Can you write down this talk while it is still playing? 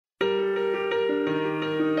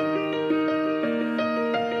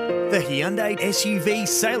The Hyundai SUV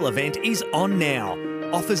sale event is on now.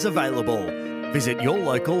 Offers available. Visit your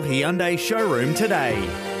local Hyundai showroom today.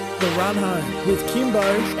 The Run Home with Kimbo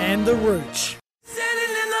and the Rooch.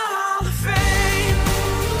 Standing in the Hall of Fame,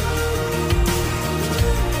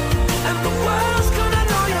 and the world's gonna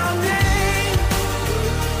know your name.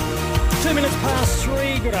 2 minutes past 3.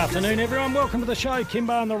 Good afternoon, everyone. Welcome to the show.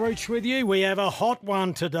 Kimbo and the Rooch with you. We have a hot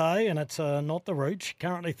one today, and it's not the Rooch.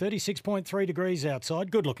 Currently 36.3 degrees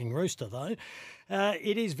outside. Good-looking rooster, though.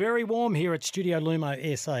 It is very warm here at Studio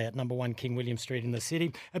Lumo SA at number 1 King William Street in the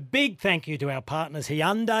city. A big thank you to our partners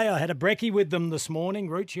Hyundai. I had a brekkie with them this morning.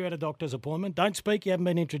 Rooch, you had a doctor's appointment. Don't speak, you haven't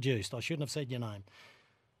been introduced. I shouldn't have said your name.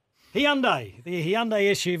 Hyundai, the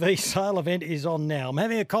Hyundai SUV sale event is on now. I'm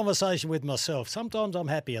having a conversation with myself. Sometimes I'm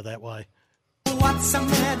happier that way. What's the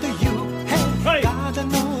matter you? Hey, gotta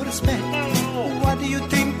know respect. What do you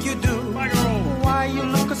think you do? Why you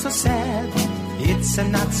look so sad? It's a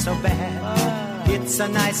not so bad. It's a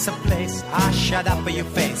nicer place. Shut up your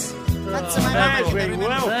face. That's my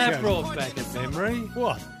That brought back a memory.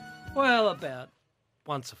 What? Well, about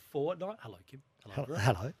once a fortnight. Hello, Kim. Hello.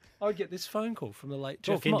 Hello. I would get this phone call from the late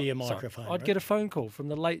Talk Jeff into your Sorry. microphone, I'd right? get a phone call from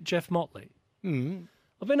the late Jeff Motley. Mm.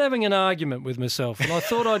 I've been having an argument with myself, and I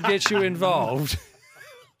thought I'd get you involved.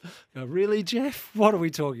 Go, really, Jeff? What are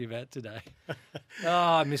we talking about today?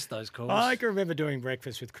 I missed those calls. I can remember doing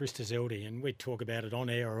breakfast with Chris Tazzeldi, and we'd talk about it on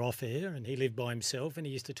air or off air, and he lived by himself, and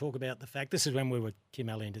he used to talk about the fact, this is when we were Kim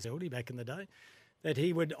Alley and Tazzeldi back in the day, that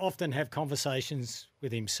he would often have conversations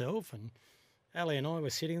with himself, and Ali and I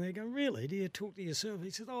were sitting there going, really, do you talk to yourself?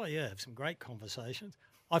 He said, oh, yeah, I have some great conversations.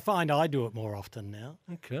 I find I do it more often now.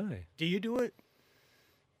 Okay. Do you do it?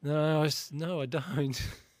 No, I don't.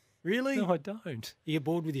 Really? No, I don't. Are you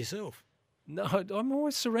bored with yourself? No, I'm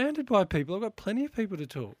always surrounded by people. I've got plenty of people to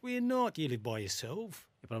talk. Well, you're not. You live by yourself.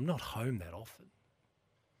 Yeah, but I'm not home that often.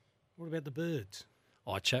 What about the birds?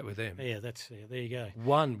 I chat with them. Yeah, there you go.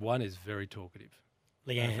 One is very talkative.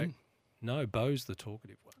 Leanne? No, Bo's the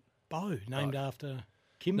talkative one. Bo, named after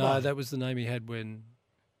Kimbo. No, that was the name he had when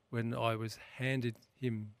I was handed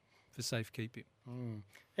him for safekeeping. Mm.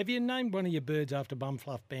 Have you named one of your birds after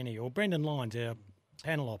Bumfluff Benny or Brendan Lyons, our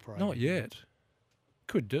panel operator? Not yet.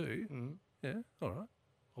 Could do. Mm. Yeah, all right.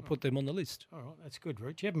 I'll put them on the list. All right, that's good,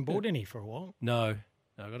 Rich. You haven't bought any for a while, No,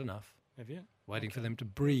 I got enough. have you? Waiting for them to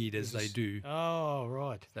breed as they do. Oh,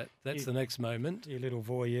 right. That's the next moment. You little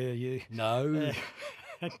voyeur, you. No.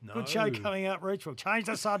 Good show coming up, Rich. We'll change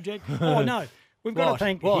the subject. Oh, no. We've got to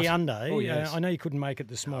thank Hyundai. Oh, yes. I know you couldn't make it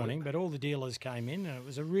this morning, but all the dealers came in, and it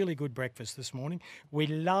was a really good breakfast this morning. We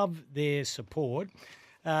love their support.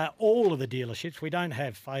 All of the dealerships, we don't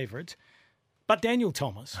have favourites. But Daniel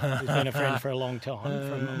Thomas, who's been a friend for a long time,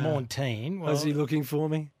 from Montine. Well, Was he looking for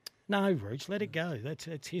me? No, Rich, let it go.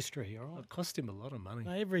 It's history, all right? It cost him a lot of money.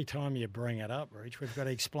 Now, every time you bring it up, Rich, we've got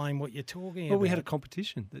to explain what you're talking Well, about. we had a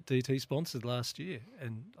competition that DT sponsored last year,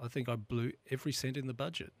 and I think I blew every cent in the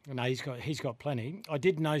budget. No, he's got plenty. I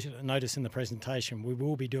did notice in the presentation we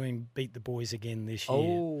will be doing Beat the Boys again this year.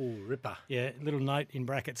 Oh, ripper. Yeah, little note in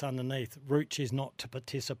brackets underneath. Rooch is not to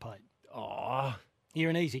participate. Oh,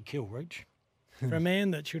 You're an easy kill, Rooch. For a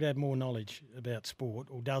man that should have more knowledge about sport,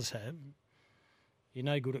 or does have, you're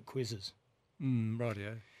no good at quizzes.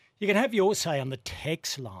 rightio. You can have your say on the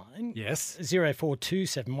text line. Yes.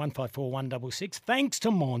 0427 154 166. Thanks to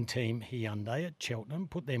Montine Hyundai at Cheltenham.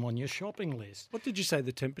 Put them on your shopping list. What did you say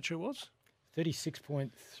the temperature was?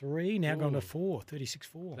 36.3, now gone to 4,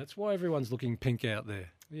 36.4. That's why everyone's looking pink out there.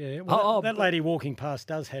 Yeah, well, Oh, that lady walking past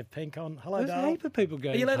does have pink on. Hello, There's Dale. a heap of people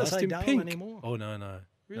going Are you allowed to past say in Dale pink anymore? Oh, no.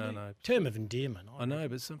 Really? No. Term of endearment. I know,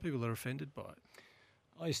 but some people are offended by it.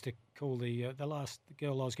 I used to call the last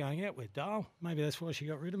girl I was going out with Dale. Maybe that's why she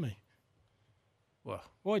got rid of me. Well,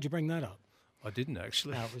 Why'd you bring that up? I didn't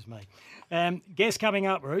actually. No, it was me. Guest coming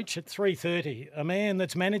up, Rooch, at 3:30. A man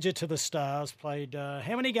that's manager to the Stars played.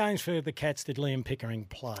 How many games for the Cats did Liam Pickering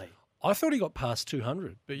play? I thought he got past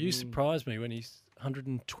 200, but you surprised me when he's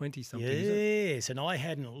 120 something. Is it? Yes, and I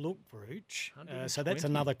hadn't looked, Rooch. So that's 120.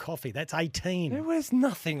 another coffee. That's 18. There was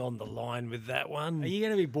nothing on the line with that one. Are you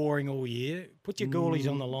going to be boring all year? Put your goalies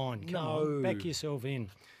on the line. Come on, no. back yourself in.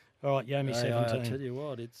 All right, Yomi Hey, 17. I tell you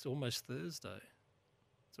what, it's almost Thursday.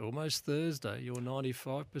 It's almost Thursday. You're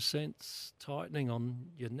 95% tightening on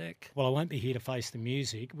your neck. Well, I won't be here to face the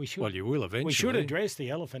music. We should. Well, you will eventually. We should address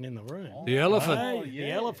the elephant in the room. The elephant. Hey, the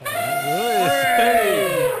elephant.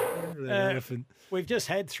 The elephant. We've just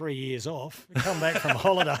had 3 years off. We come back from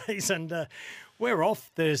holidays, and we're off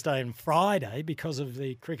Thursday and Friday because of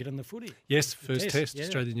the cricket and the footy. Yes, first test, yeah.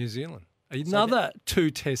 Australia-New Zealand. Another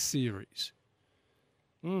two-test series.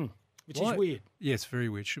 Which Why? is weird. Yes, very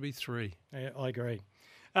weird. Should be 3. Yeah, I agree.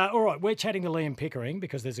 All right, we're chatting to Liam Pickering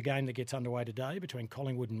because there's a game that gets underway today between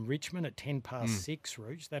Collingwood and Richmond at 6:10,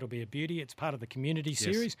 Rooch. That'll be a beauty. It's part of the community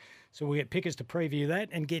series. So we'll get Pickers to preview that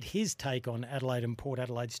and get his take on Adelaide and Port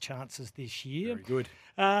Adelaide's chances this year. Very good.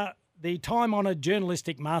 The time-honoured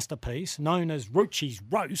journalistic masterpiece known as Roochie's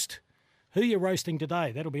Roast. Who are you roasting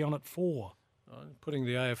today? That'll be on at 4. I'm putting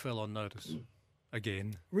the AFL on notice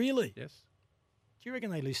again. Really? Yes. Do you reckon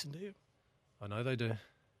they listen to you? I know they do.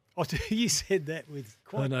 Oh, you said that with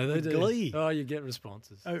quite glee. Oh, you get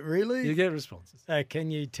responses. Oh, really? You get responses.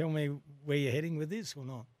 Can you tell me where you're heading with this or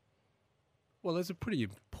not? Well, there's a pretty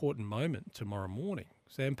important moment tomorrow morning.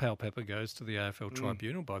 Sam Powell-Pepper goes to the AFL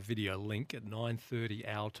Tribunal by video link at 9:30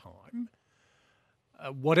 our time.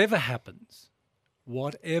 Whatever happens,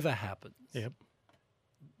 Yep.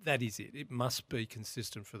 that is it. It must be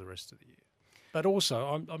consistent for the rest of the year. But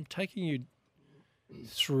also, I'm taking you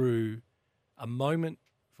through a moment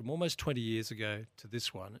from almost 20 years ago to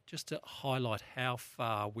this one, just to highlight how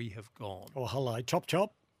far we have gone. Oh, hello. Chop,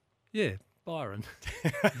 chop. Yeah, Byron.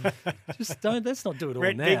 Just don't. Let's not do it all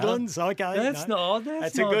Brett now. Biglands. Okay. That's no. not.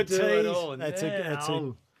 That's not a good do tease. it all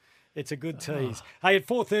It's a good tease. Hey, at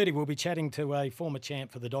 4:30, we'll be chatting to a former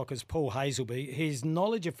champ for the Dockers, Paul Hazelby. His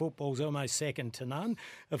knowledge of football is almost second to none.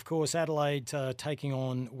 Of course, Adelaide taking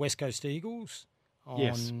on West Coast Eagles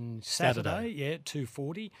on Saturday. Yeah,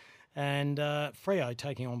 2:40. And Freo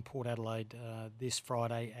taking on Port Adelaide this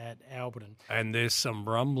Friday at Alberton. And there's some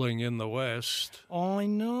rumbling in the West. I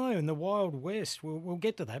know, in the Wild West. We'll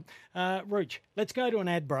get to that. Rooch, let's go to an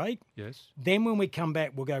ad break. Yes. Then when we come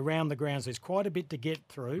back, we'll go round the grounds. There's quite a bit to get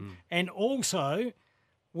through. And also,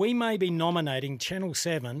 we may be nominating Channel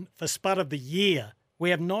 7 for Spud of the Year.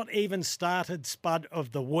 We have not even started Spud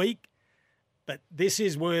of the Week. But this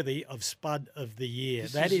is worthy of Spud of the Year.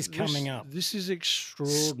 That is coming up. This is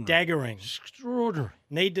extraordinary. Staggering. Extraordinary.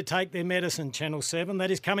 Need to take their medicine, Channel 7.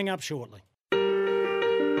 That is coming up shortly. The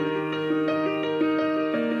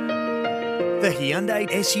Hyundai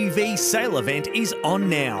SUV sale event is on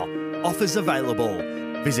now. Offers available.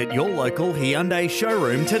 Visit your local Hyundai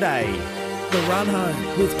showroom today. The Run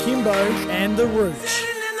Home with Kimbo and the Rooch.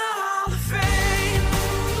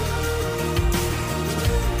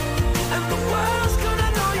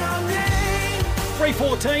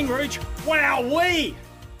 3:14, Rooch. Wowee!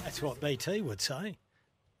 That's what BT would say.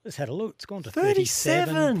 Let's have a look. It's gone to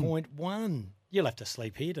 37.1. You'll have to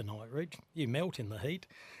sleep here tonight, Rooch. You melt in the heat.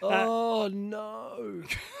 Oh, no.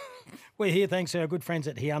 We're here thanks to our good friends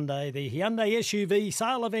at Hyundai. The Hyundai SUV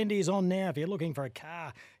sale event is on now. If you're looking for a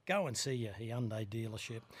car, go and see your Hyundai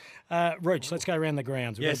dealership. Rooch, let's go around the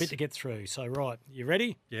grounds. We've got a bit to get through. So, right, you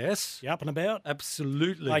ready? Yes. You up and about?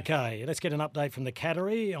 Absolutely. Okay, let's get an update from the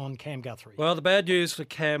Cattery on Cam Guthrie. Well, the bad news for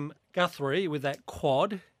Cam Guthrie with that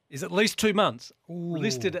quad is at least 2 months. Ooh.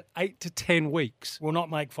 Listed at 8 to 10 weeks. Will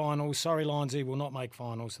not make finals. Sorry, Lindsay, will not make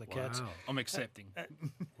finals, the Cats. I'm accepting.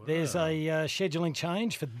 There's a scheduling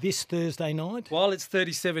change for this Thursday night. While it's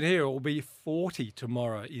 37 here, it will be 40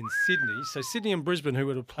 tomorrow in Sydney. So Sydney and Brisbane, who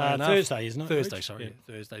were to play Thursday, isn't it? Thursday, Rich? sorry. Yeah.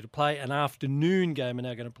 Thursday. To play an afternoon game are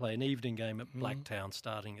now going to play an evening game at Blacktown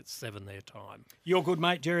starting at 7 their time. Your good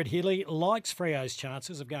mate, Jared Healy, likes Freo's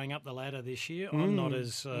chances of going up the ladder this year. I'm not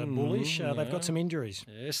as bullish. They've got some injuries.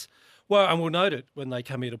 Yes. Well, and we'll note it when they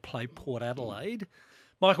come here to play Port Adelaide.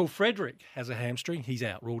 Michael Frederick has a hamstring. He's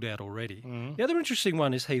out, ruled out already. The other interesting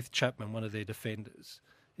one is Heath Chapman, one of their defenders,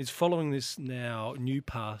 is following this now new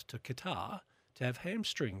path to Qatar to have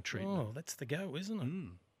hamstring treatment. Oh, that's the go, isn't it?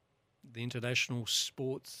 The International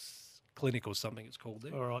Sports Clinic or something it's called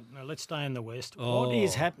there. All right, now let's stay in the West. What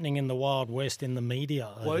is happening in the Wild West in the media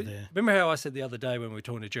over there? Remember how I said the other day when we were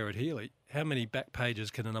talking to Jared Healy, how many back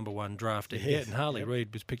pages can a number one drafter get? And Harley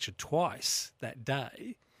Reid was pictured twice that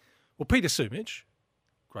day. Well, Peter Sumich,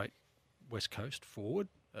 great West Coast forward,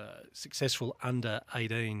 successful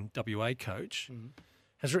under-18 WA coach,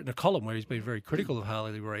 has written a column where he's been very critical of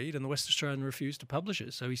Harley Reid, and the West Australian refused to publish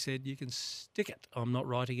it. So he said, you can stick it. I'm not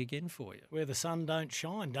writing again for you. Where the sun don't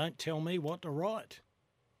shine, don't tell me what to write.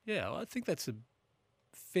 Yeah, I think that's a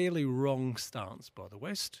fairly wrong stance by the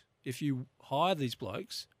West. If you hire these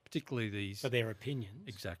blokes, particularly these... For their opinions.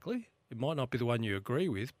 Exactly. It might not be the one you agree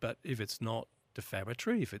with, but if it's not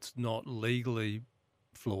defamatory, if it's not legally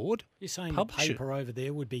flawed, You're saying the publish it. paper over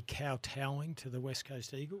there would be kowtowing to the West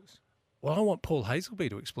Coast Eagles? Well, I want Paul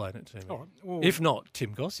Hazelby to explain it to me. All right. Well, if not,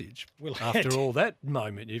 Tim Gossage. We'll After all that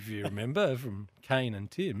moment, if you remember, from Kane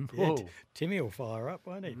and Tim. yeah, Whoa. Timmy will fire up,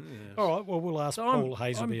 won't he? Yes. All right, well, we'll ask Paul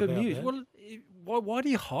Hazelby I'm about bemused. that. Well, why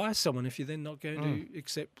do you hire someone if you're then not going to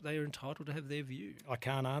accept they are entitled to have their view? I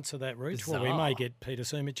can't answer that, Rooch. Well, we Bizarre. may get Peter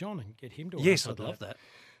Sumich on and get him to Yes, answer I'd love that.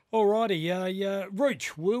 All righty.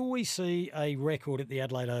 Rooch, will we see a record at the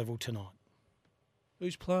Adelaide Oval tonight?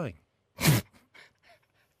 Who's playing?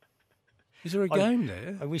 Is there a game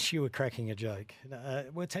there? I wish you were cracking a joke.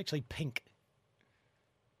 Well, it's actually pink.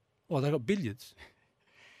 Oh, they got billiards.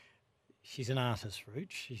 She's an artist,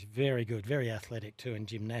 Rooch. She's very good, very athletic too, in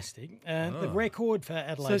gymnastic. The record for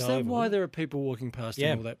Adelaide So is that Oval, why there are people walking past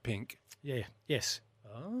in all that pink? Yeah, yes.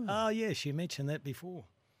 Oh, yes, you mentioned that before.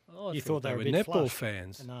 Oh, You thought they were a bit netball flush.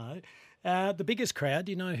 fans. No. The biggest crowd,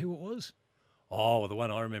 do you know who it was? Oh, well, the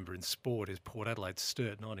one I remember in sport is Port Adelaide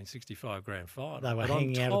Sturt 1965 Grand Final. They were But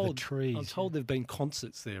hanging out of the trees. I'm told there have been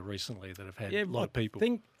concerts there recently that have had a lot of people.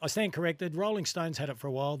 I stand corrected. Rolling Stones had it for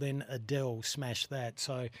a while, then Adele smashed that.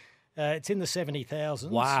 So it's in the 70,000.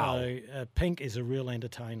 Wow. So Pink is a real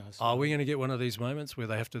entertainer. So. Are we going to get one of these moments where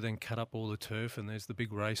they have to then cut up all the turf and there's the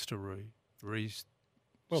big race to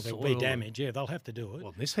Well, there'll be damage. Yeah, they'll have to do it.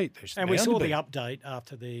 Well, in this heat, there's and we bound saw to the be. update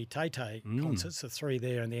after the Tay-Tay concerts, the three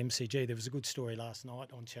there in the MCG. There was a good story last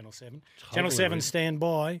night on Channel 7. Channel 7, stand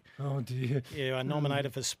by. Oh, dear. You are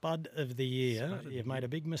nominated for Spud of the Year. You've made a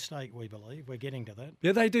big mistake, we believe. We're getting to that.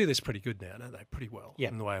 Yeah, they do this pretty good now, don't they? Pretty well.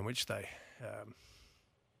 Yep. In the way in which they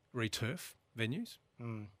returf venues.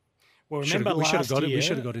 Well, We remember should have last year we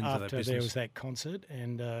should have got into that after business. there was that concert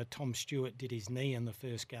and Tom Stewart did his knee in the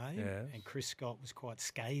first game Yes. and Chris Scott was quite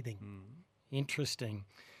scathing. Interesting.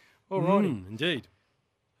 All righty. Indeed.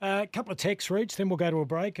 A couple of texts, Reach, then we'll go to a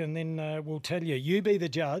break and then we'll tell you. You be the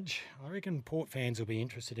judge. I reckon Port fans will be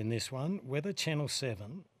interested in this one, whether Channel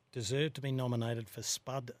 7 deserve to be nominated for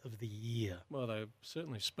Spud of the Year. Well, they're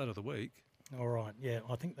certainly Spud of the Week. All right, yeah,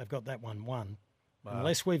 I think they've got that one won. Wow.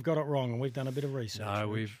 Unless we've got it wrong and we've done a bit of research. No,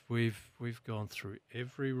 Rich. we've gone through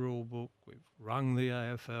every rule book. We've rung the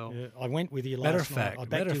AFL. Yeah, I went with you Matter last of night. fact, I matter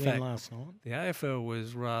backed of you fact, in last night. The AFL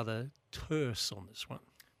was rather terse on this one.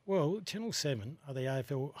 Well, Channel 7 are the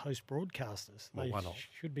AFL host broadcasters. Well, They why not?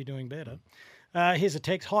 should be doing better. Here's a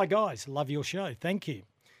text. Hi, guys. Love your show. Thank you.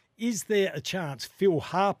 Is there a chance Phil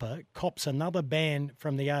Harper cops another ban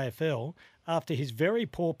from the AFL after his very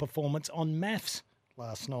poor performance on maths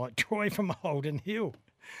last night? Troy from Holden Hill.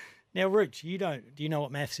 Now, Rich, do you know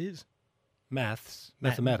what maths is?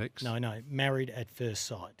 Mathematics. No, Married at First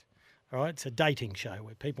Sight. All right, it's a dating show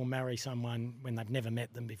where people marry someone when they've never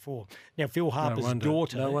met them before. Now, Phil Harper's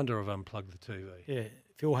daughter... No wonder I've unplugged the TV. Yeah,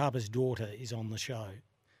 Phil Harper's daughter is on the show.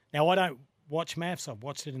 Now, I don't watch maths. I've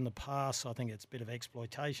watched it in the past. I think it's a bit of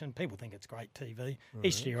exploitation. People think it's great TV.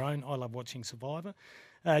 Each to your own. I love watching Survivor.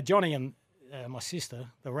 Johnny and my sister,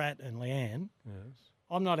 the Rat and Leanne,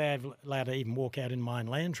 I'm not allowed to even walk out in my own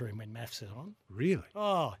lounge room when maths is on. Really?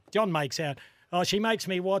 Oh, John makes out... Oh, she makes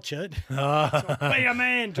me watch it. So be a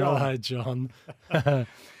man, John. Hello, John.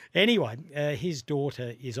 Anyway, his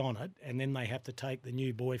daughter is on it, and then they have to take the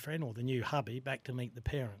new boyfriend or the new hubby back to meet the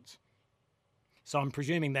parents. So I'm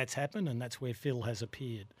presuming that's happened, and that's where Phil has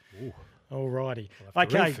appeared. Ooh. All righty. We'll have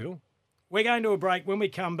to Okay, read Phil. we're going to a break. When we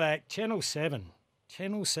come back, Channel 7.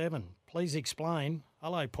 Channel 7, please explain.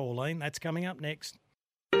 Hello, Pauline. That's coming up next.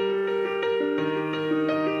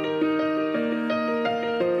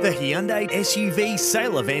 The Hyundai SUV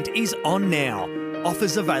sale event is on now.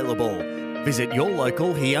 Offers available. Visit your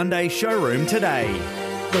local Hyundai showroom today.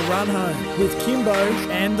 The Run Home with Kimbo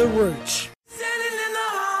and the Rooch. Standing in the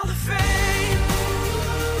Hall of Fame,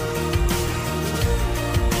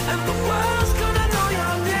 and the world's gonna know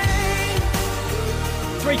your name.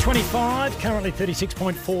 3:25, currently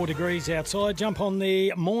 36.4 degrees outside. Jump on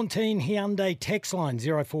the Montine Hyundai text line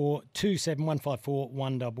 0427 154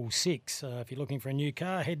 166. If you're looking for a new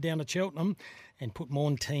car, head down to Cheltenham and put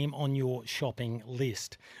Montine on your shopping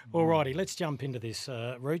list. Alrighty, let's jump into this,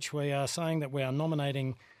 Rooch. We are saying that we are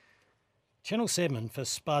nominating Channel 7 for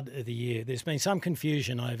Spud of the Year. There's been some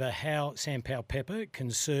confusion over how Sam Powell-Pepper can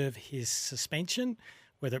serve his suspension,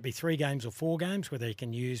 whether it be 3 games or 4 games, whether he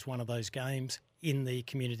can use one of those games in the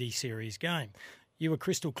Community Series game. You were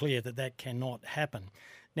crystal clear that that cannot happen.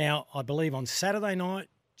 Now, I believe on Saturday night,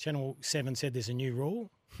 Channel 7 said there's a new rule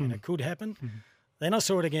and it could happen. Then I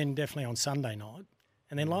saw it again definitely on Sunday night.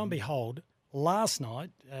 And then lo and behold, last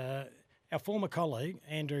night, our former colleague,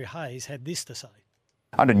 Andrew Hayes, had this to say.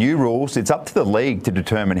 Under new rules, it's up to the league to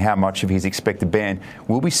determine how much of his expected ban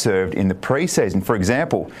will be served in the pre-season. For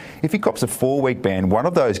example, if he cops a 4-week ban, one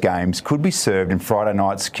of those games could be served in Friday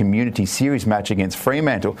night's Community Series match against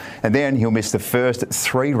Fremantle, and then he'll miss the first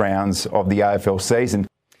 3 rounds of the AFL season.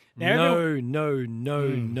 Now,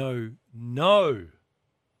 No.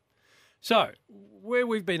 So, where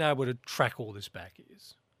we've been able to track all this back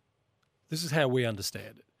is, this is how we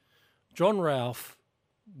understand it. Mm. Mm. John Ralph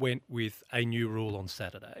went with a new rule on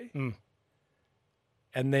Saturday. And then Lo and behold, last night, Channel 7 said there's a new rule. And then lo and behold, Andrew Hayes had this to say. Under new rules, it's up to the league to determine how much of his expected ban will be served in the pre-season. For example, if he cops a 4-week ban, one of those games could be served in Friday night's Community Series match against Fremantle, and then he'll miss the first 3 rounds of the AFL season. Now,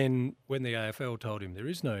 And then when the AFL told him there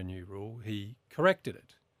is no new rule, he corrected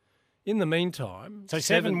it. In the meantime... So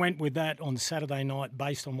Seven went with that on Saturday night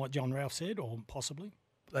based on what John Ralph said, or possibly?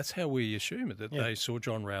 That's how we assume it, that they saw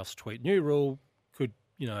John Ralph's tweet. New rule could,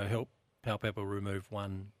 help Powpepper remove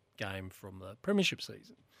one game from the premiership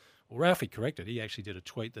season. Well, Ralphie corrected. He actually did a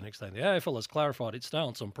tweet the next day. The AFL has clarified its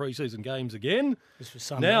stance on pre-season games again. This was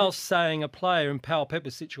Sunday. Now saying a player in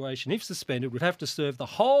Powpepper's situation, if suspended, would have to serve the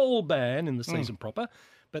whole ban in the season proper,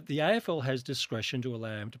 but the AFL has discretion to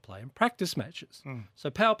allow him to play in practice matches. So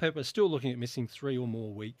Powpepper is still looking at missing 3 or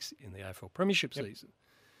more weeks in the AFL premiership season.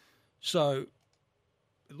 So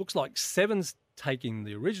it looks like Seven's taking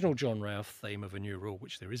the original John Ralph theme of a new rule,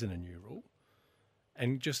 which there isn't a new rule,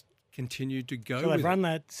 and just continued to go. So they've with run it.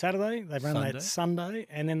 that Saturday, they've run that Sunday,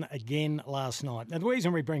 and then again last night. Now, the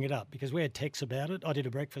reason we bring it up, because we had texts about it. I did a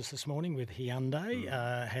breakfast this morning with Hyundai,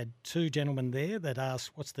 had 2 gentlemen there that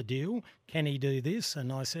asked, what's the deal? Can he do this?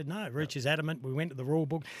 And I said, no, Rich is adamant. We went to the rule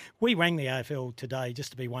book. We rang the AFL today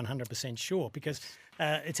just to be 100% sure, because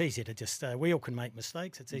it's easy to just, we all can make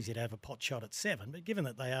mistakes. It's easy to have a pot shot at 7, but given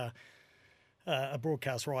that they are a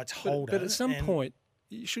broadcast rights holder. But at some point,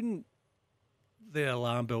 you shouldn't the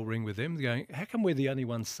alarm bell ring with them going, how come we're the only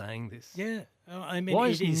ones saying this? Yeah. I mean, why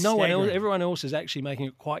it is no one else, everyone else is actually making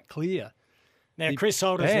it quite clear? Now, Chris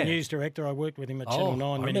Holder's the news director. I worked with him at Channel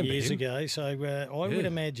 9 many years ago. So I would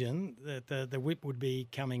imagine that the whip would be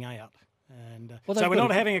coming out. And so we're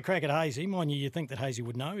not having a crack at Hazy. Mind you, you'd think that Hazy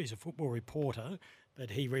would know. He's a football reporter, but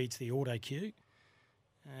he reads the auto cue.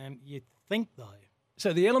 You'd think, though.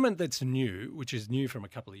 So the element that's new, which is new from a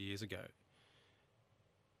couple of years ago,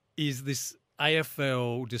 is this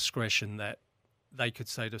AFL discretion that they could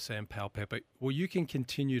say to Sam Powpepper, well, you can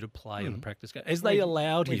continue to play in the practice game, as they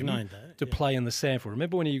allowed him to play in the sample.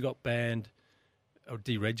 Remember when he got banned, or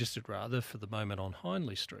deregistered rather, for the moment on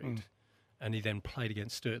Hindley Street, and he then played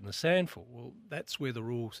against Sturt in the Sandful? Well, that's where the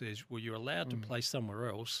rule says, well, you're allowed to play somewhere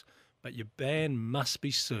else, but your ban must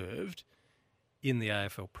be served in the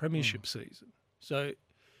AFL premiership season. So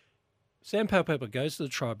Sam Powpepper goes to the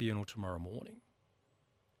tribunal tomorrow morning.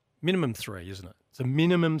 Minimum 3, isn't it? It's a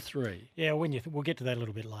minimum 3. Yeah, we'll get to that a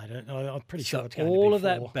little bit later. I'm pretty sure it's going to be 4. All of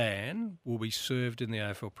that ban will be served in the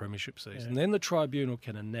AFL premiership season. Then the tribunal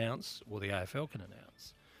can announce, or the AFL can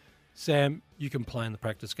announce, Sam, you can play in the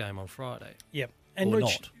practice game on Friday. Yep. And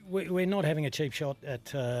Rich, we're not having a cheap shot at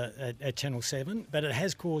Channel 7, but it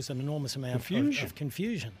has caused an enormous amount of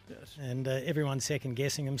confusion. Yes. And everyone's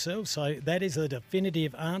second-guessing themselves. So that is the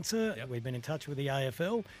definitive answer. Yep. We've been in touch with the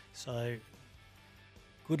AFL. So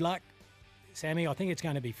good luck, Sammy. I think it's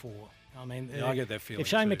going to be 4. I mean, I get that feeling. If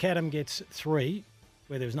Shane McAdam gets 3,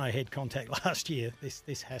 where there was no head contact last year,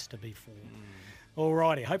 this has to be 4. All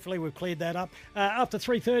righty. Hopefully we've cleared that up. After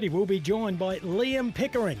 3:30, we'll be joined by Liam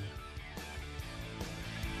Pickering.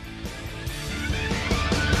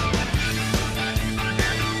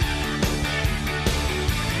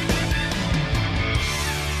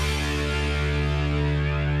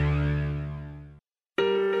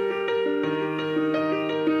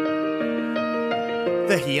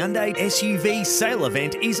 The Hyundai SUV sale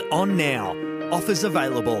event is on now. Offers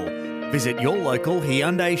available. Visit your local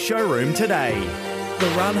Hyundai showroom today. The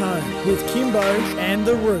Run Home with Kimbo and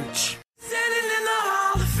the Rooch. Standing in the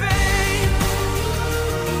Hall of Fame,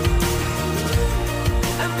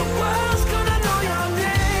 and the world's gonna know your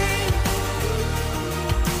name.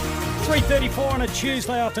 3:34 on a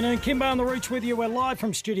Tuesday afternoon. Kimbo and the Rooch with you. We're live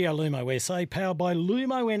from Studio Lumo SA, powered by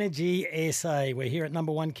Lumo Energy SA. We're here at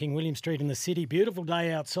number 1 King William Street in the city. Beautiful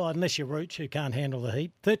day outside, unless you're Rooch, who can't handle the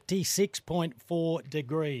heat. 36.4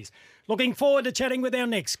 degrees. Looking forward to chatting with our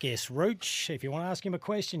next guest, Rooch. If you want to ask him a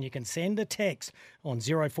question, you can send a text on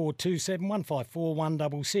 0427 154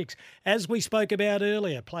 166. As we spoke about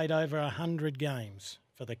earlier, played over 100 games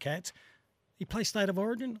for the Cats. He played State of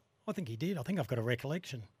Origin? I think he did. I think I've got a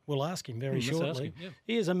recollection. We'll ask him very shortly.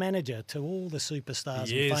 He is a manager to all the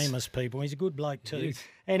superstars and famous people. He's a good bloke too.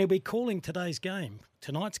 And he'll be calling tonight's game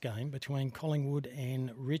between Collingwood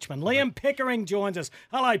and Richmond. Liam Pickering joins us.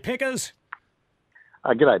 Hello, Pickers.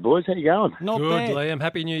 G'day, boys. How you going? Not good, bad. Liam.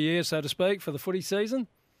 Happy New Year, so to speak, for the footy season.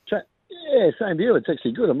 Yeah, same deal. It's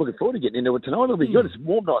actually good. I'm looking forward to getting into it tonight. It'll be good. It's a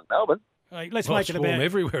warm night in Melbourne. Hey, let's make it about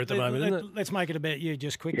everywhere at the moment, isn't it? Let's make it about you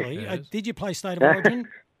just quickly. Did you play State of Origin?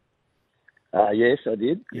 Yes, I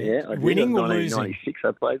did. Yeah, I did. Winning or losing? 1996,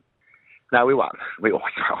 I played. No, we won. It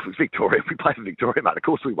was Victoria. We played for Victoria, mate. Of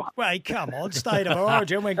course we won. Wait, come on. State of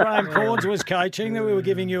Origin. When Graham Corns was coaching, we were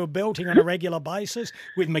giving you a belting on a regular basis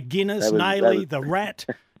with McGuinness, Nailey, the Rat.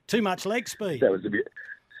 Too much leg speed. That was a bit.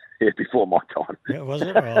 before my time. Yeah, was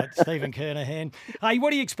it? Right. Stephen Kernahan. Hey,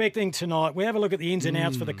 what are you expecting tonight? We have a look at the ins and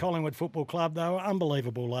outs for the Collingwood Football Club. They were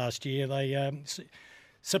unbelievable last year. They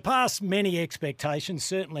surpassed many expectations,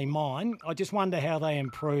 certainly mine. I just wonder how they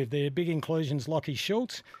improve. Their big inclusions, Lockie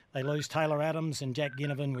Schultz. They lose Taylor Adams and Jack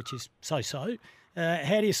Ginnivan, which is so-so.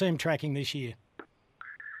 How do you see them tracking this year?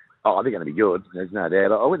 Oh, they're going to be good. There's no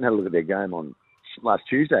doubt. I went and had a look at their game on last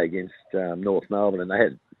Tuesday against North Melbourne, and they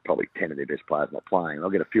had probably 10 of their best players not playing. I'll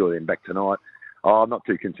get a few of them back tonight. I'm not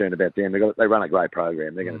too concerned about them. They run a great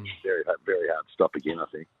program. They're going to be very hard to stop again, I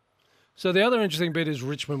think. So the other interesting bit is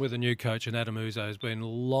Richmond with a new coach, and Adam Uzo has been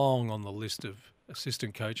long on the list of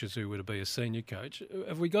assistant coaches who would be a senior coach.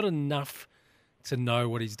 Have we got enough to know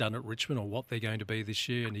what he's done at Richmond or what they're going to be this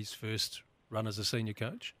year in his first run as a senior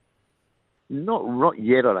coach? Not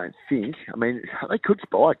yet, I don't think. I mean, they could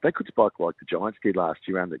spike. They could spike like the Giants did last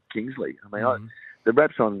year under Kingsley. I mean, the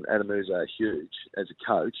raps on Adam Uzo are huge as a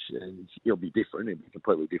coach, and he'll be different. He'll be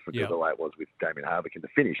completely different to the way it was with Damien Harvick in the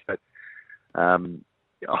finish. But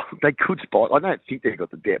they could spike. I don't think they've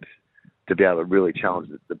got the depth to be able to really challenge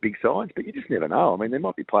the big sides, but you just never know. I mean, there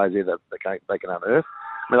might be players there that they can unearth.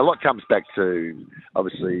 I mean, a lot comes back to,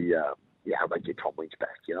 obviously, how they get Tom Lynch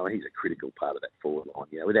back. You know, he's a critical part of that forward line.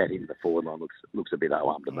 You know, without him, the forward line looks a bit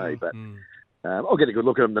O-arm to me. But I'll get a good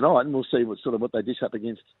look at them tonight, and we'll see what they dish up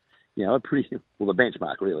against. You know, the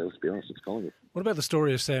benchmark, really, let's be honest, it's Collingwood. What about the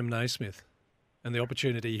story of Sam Naismith and the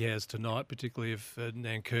opportunity he has tonight, particularly if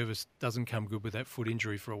Nankervis doesn't come good with that foot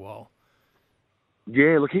injury for a while?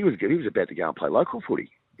 Yeah, look, he was about to go and play local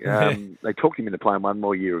footy. They talked him into playing one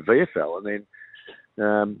more year of VFL, and then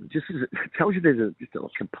it tells you there's just a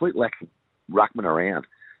complete lack of ruckman around.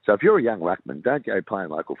 So if you're a young ruckman, don't go playing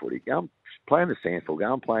local footy. Go and play in the Sandford,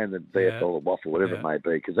 go and play in the VFL or Waffle, whatever it may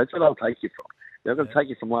be, because that's where they'll take you from. They're going to take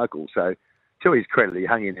you from local. So to his credit, he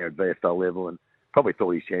hung in there at VFL level and probably thought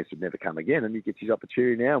his chance would never come again, and he gets his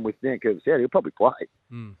opportunity now, and with Nankervis out, he'll probably play.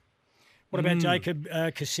 What about Jacob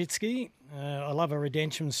Kosicki? I love a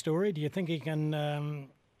redemption story. Do you think he can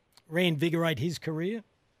reinvigorate his career?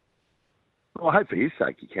 Well, I hope for his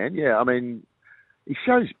sake he can, yeah. I mean, he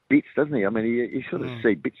shows bits, doesn't he? I mean, you sort of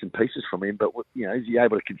see bits and pieces from him, but, you know, is he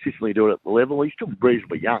able to consistently do it at the level? He's still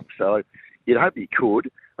reasonably young, so you'd hope he could.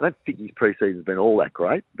 I don't think his pre-season's been all that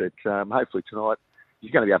great, but hopefully tonight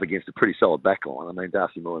he's going to be up against a pretty solid back line. I mean,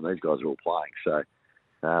 Darcy Moore and these guys are all playing, so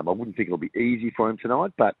I wouldn't think it'll be easy for him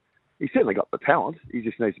tonight, but he's certainly got the talent. He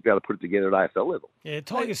just needs to be able to put it together at AFL level. Yeah,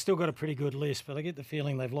 Tigers still got a pretty good list, but I get the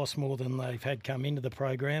feeling they've lost more than they've had come into the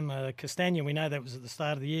program. Castagna, we know that was at the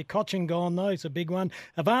start of the year. Cochin gone, though. It's a big one.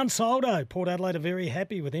 Ivan Soldo, Port Adelaide are very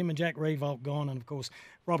happy with him, and Jack Revolt gone. And, of course,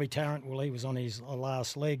 Robbie Tarrant, well, he was on his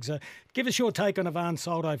last legs. Give us your take on Ivan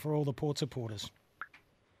Soldo for all the Port supporters.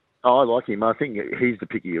 Oh, I like him. I think he's the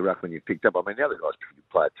pickier ruckman you've picked up. I mean, the other guy's a pretty good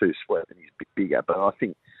player too, Sweat, and he's a bit bigger, but I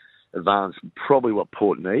think Ivan's probably what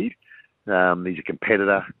Port need. He's a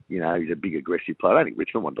competitor, you know, he's a big aggressive player. I don't think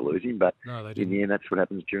Richmond wanted to lose him, but in the end, that's what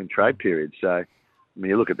happens during trade periods. So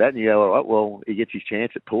when you look at that and you go, all right, well, he gets his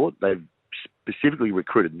chance at Port. They've specifically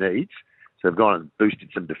recruited needs. So they've gone and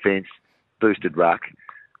boosted some defence, boosted ruck.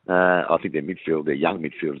 I think their young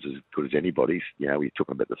midfield is as good as anybody's. You know, we're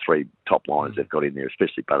talking about the three top liners they've got in there,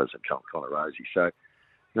 especially Butters and Connor Rosie. So,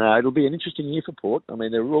 no, it'll be an interesting year for Port. I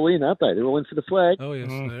mean, they're all in, aren't they? They're all in for the flag. Oh, yes,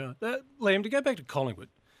 they are. Liam, to go back to Collingwood,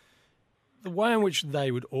 the way in which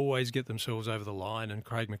they would always get themselves over the line, and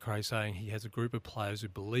Craig McRae saying he has a group of players who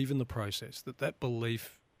believe in the process, that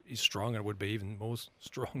belief is strong and would be even more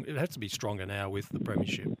strong. It has to be stronger now with the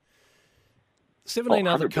premiership. 17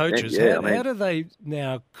 other coaches, how do they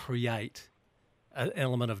now create an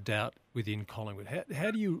element of doubt within Collingwood? How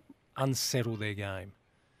do you unsettle their game?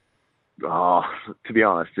 Oh, to be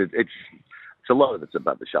honest, it's a lot of it's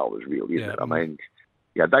above the shoulders, really, isn't it? I mean,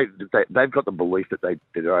 yeah, they've got the belief that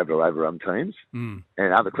they're overrun teams, and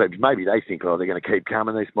other clubs maybe they think, they're going to keep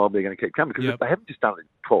coming. These mob, they're going to keep coming because they haven't just done it in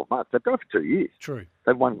 12 months. They've done it for 2 years. True,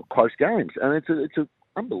 they've won close games, and it's an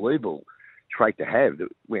unbelievable trait to have. That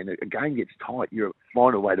when a game gets tight, you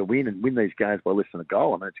find a way to win and win these games by less than a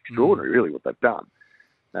goal. I mean, it's extraordinary, really, what they've done.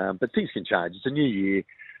 But things can change. It's a new year.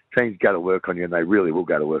 Teams go to work on you, and they really will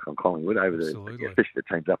go to work on Collingwood especially the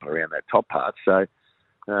teams up and around that top part. So.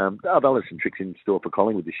 They'll have some tricks in store for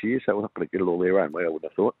Collingwood this year, so we're not going to get it all their own way, I would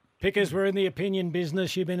have thought. Pickers, we're in the opinion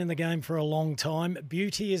business. You've been in the game for a long time.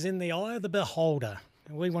 Beauty is in the eye of the beholder.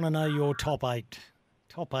 We want to know your top eight.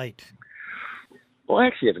 Top eight. Well, I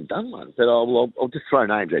actually haven't done one, but I'll just throw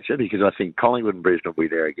names at you because I think Collingwood and Brisbane will be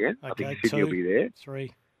there again. Okay, I think Sydney will be there.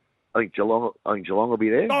 3. I think Geelong will be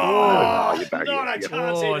there. Now you're going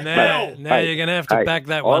to have to back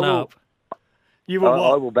that one up. You will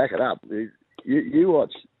I will back it up. You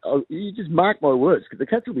watch. you just mark my words, because the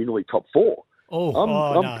Cats will be nearly top 4. I'm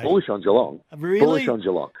no. bullish on Geelong. Really? Bullish on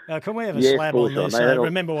Geelong. Can we have a Yes, slab on bullish this? on.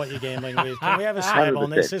 Remember what you're gambling with. Can we have a slab on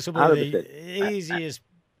this? This will be 100%. the easiest.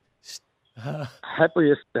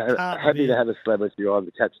 Happy to have a slab with you on.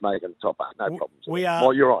 The Cats making the top 8. No problem. We are.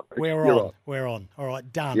 Well, you're on. We're You're on. We're on. All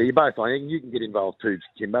right, done. Yeah, you're both on. You can get involved too,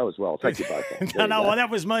 Kimbo, as well. I'll take you both on. No, that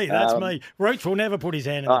was me. That's me. Roach will never put his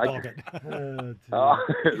hand in the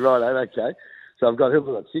pocket. Right, okay. So I've got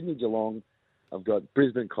Sydney, Geelong. I've got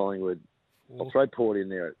Brisbane, Collingwood. I'll throw Port in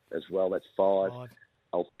there as well. That's 5.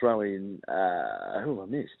 I'll throw in, who have I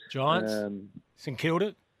missed? Giants? St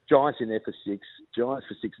Kilda? Giants in there for 6. Giants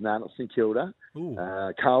for 6, none. St Kilda.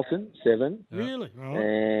 Carlton, 7. Really? Right.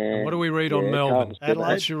 And what do we read on Melbourne? Adelaide?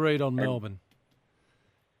 What's your read on Melbourne?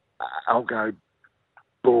 I'll go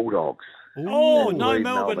Bulldogs. No Leave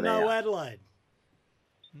Melbourne, no out. Adelaide.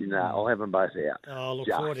 No, I'll have them both out. I look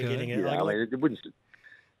forward to getting it.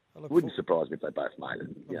 It wouldn't surprise me if they both made it.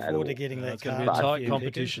 Look forward to getting that It's going to card. be a tight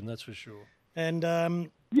competition, that's for sure. And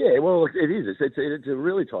yeah, well, it is. It's a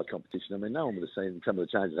really tight competition. I mean, no one would have seen some of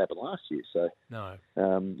the changes that happened last year. So, No. I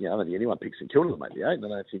don't think anyone picked St Kilda to make the 8, and I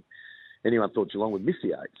don't think anyone thought Geelong would miss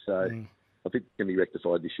the 8. So, I think it can be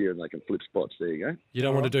rectified this year, and they can flip spots. There you go. You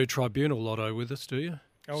don't want to do Tribunal Lotto with us, do you?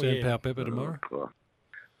 Sam Power Pepper tomorrow?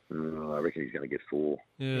 I reckon he's going to get 4.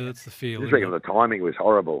 Yeah, that's the I feeling. just reckon the timing was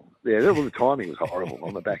horrible. Yeah, the timing was horrible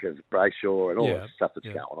on the back of Brayshaw and all that stuff that's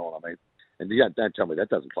going on. I mean, and don't tell me that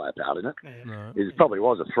doesn't play a part in it. No. It probably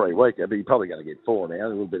was a 3-weeker, but you're probably going to get 4 now. A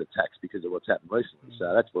little bit of tax because of what's happened recently.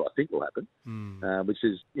 So that's what I think will happen, which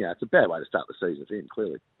is, it's a bad way to start the season for him,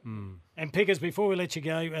 clearly. And Pickers, before we let you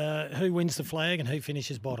go, who wins the flag and who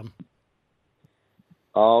finishes bottom?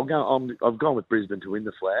 I've gone with Brisbane to win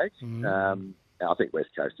the flag. I think West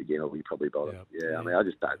Coast again will be probably bottom. Yeah, I mean, I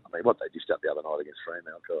just don't. I mean, what they dished up the other night against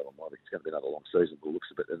Fremantle, God almighty, it's going to be another long season by the looks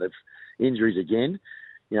of it. And they've injuries again.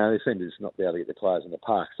 They seem to just not be able to get the players in the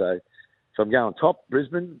park. So I'm going top,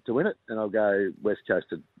 Brisbane to win it, and I'll go West Coast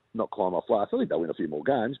to not climb off last. I think they'll win a few more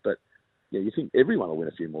games, but you think everyone will win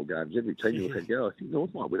a few more games. Every team you look at, I think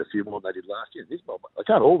North might win a few more than they did last year. They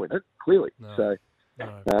can't all win it, clearly. No. So,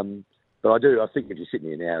 but I think if you're sitting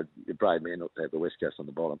here now, you're a brave man not to have the West Coast on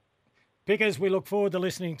the bottom. Pickers, we look forward to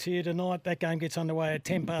listening to you tonight. That game gets underway at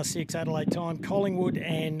 6:10 Adelaide time. Collingwood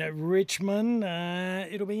and Richmond.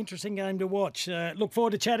 It'll be an interesting game to watch. Look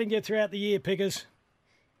forward to chatting to you throughout the year, Pickers.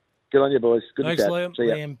 Good on you, boys. Good Thanks, to chat. Liam. See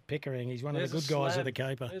ya. Liam Pickering. He's one of the good guys at the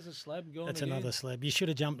Caper. There's a slab gone That's again. another slab. You should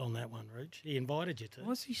have jumped on that one, Rich. He invited you to.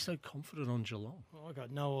 Why is he so confident on Geelong? I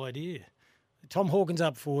got no idea. Tom Hawkins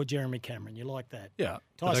up forward, Jeremy Cameron. You like that? Yeah.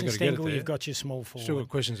 Tyson Stengel, you've got your small forward. Still got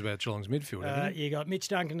questions about Geelong's midfield, haven't you? You got Mitch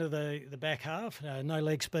Duncan to the back half. No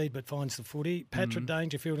leg speed, but finds the footy. Patrick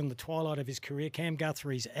Dangerfield in the twilight of his career. Cam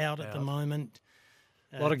Guthrie's out at the moment.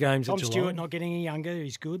 A lot of games Tom at Geelong. Stewart not getting any younger.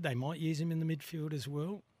 He's good. They might use him in the midfield as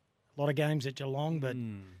well. A lot of games at Geelong, but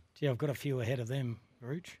gee, I've got a few ahead of them,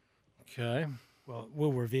 Rooch. Okay. Well,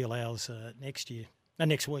 we'll reveal ours next year.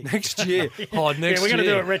 Next week. Next year. Oh, next year. Yeah, we're going to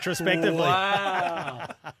do it retrospectively. Wow.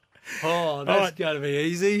 Oh, that's going to be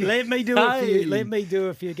easy. Let me do a few. Let me do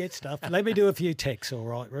a few. Get stuff. Let me do a few texts. All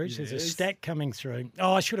right, Rooch. There's a stack coming through.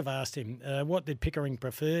 Oh, I should have asked him. What did Pickering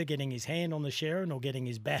prefer? Getting his hand on the Sharon or getting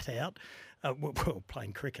his bat out? Well,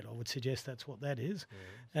 playing cricket. I would suggest that's what that is.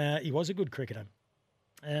 He was a good cricketer.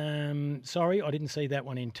 Sorry, I didn't see that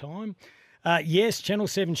one in time. Yes, Channel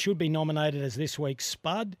 7 should be nominated as this week's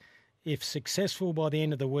Spud. If successful by the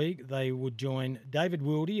end of the week, they would join David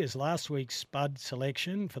Wildy as last week's Spud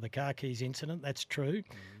selection for the car keys incident. That's true.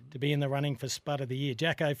 To be in the running for Spud of the Year.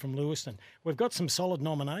 Jacko from Lewiston. We've got some solid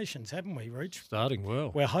nominations, haven't we, Reach? Starting well.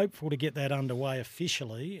 We're hopeful to get that underway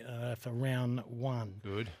officially for round 1.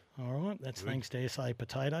 Good. All right. That's thanks to SA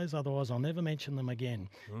Potatoes. Otherwise, I'll never mention them again.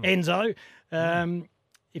 Enzo,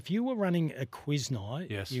 if you were running a quiz night,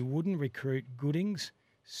 you wouldn't recruit Goodings,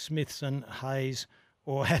 Smithson, Hayes,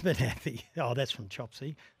 or Abernathy. Oh, that's from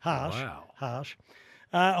Chopsy. Harsh. Oh, wow. Harsh.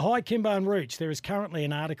 Hi, Kimbo and Rooch. There is currently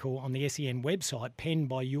an article on the SEN website penned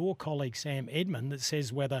by your colleague Sam Edmund that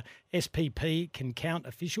says whether SPP can count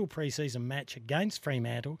official pre-season match against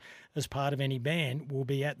Fremantle as part of any ban will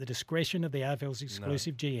be at the discretion of the AFL's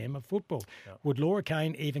exclusive GM of football. No. Would Laura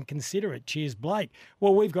Kane even consider it? Cheers, Blake.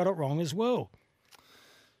 Well, we've got it wrong as well.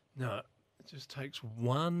 No, it just takes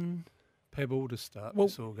one pebble to start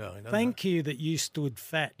this all going. Thank you that you stood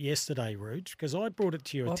fat yesterday, Rooch, because I brought it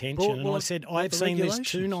to your attention and I said, I've seen this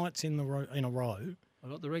 2 nights in a row. I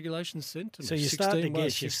got the regulations sent to me. So you start to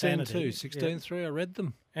guess your sanity. 16-3, I read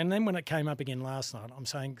them. And then when it came up again last night, I'm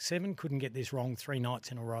saying 7 couldn't get this wrong 3 nights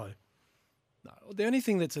in a row. No, the only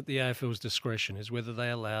thing that's at the AFL's discretion is whether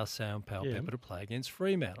they allow Sam Powell-Pepper to play against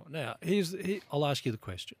Fremantle. Now, I'll ask you the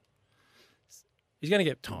question. He's going to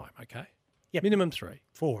get time, okay? Yep. Minimum 3.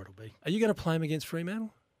 4 it'll be. Are you going to play him against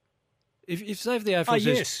Fremantle? If say if the AFL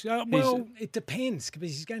says... yes. Well, it depends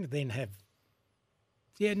because he's going to then have...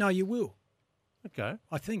 Yeah, no, you will. Okay.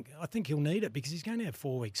 I think he'll need it because he's going to have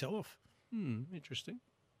 4 weeks off. Interesting.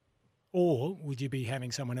 Or would you be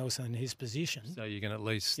having someone else in his position? So you can at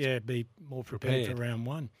least... Yeah, be more prepared for round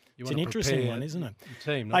one. You It's an interesting one, isn't it?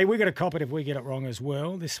 Team, Hey, we got to cop it if we get it wrong as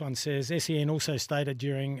well. This one says, SEN also stated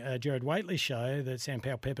during Gerard Whateley's show that Sam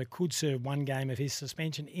Powell-Pepper could serve 1 game of his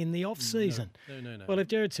suspension in the off-season. No. Well, if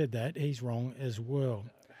Gerard said that, he's wrong as well.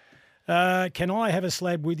 Can I have a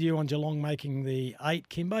slab with you on Geelong making the 8,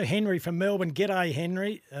 Kimbo? Henry from Melbourne. G'day,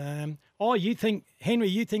 Henry.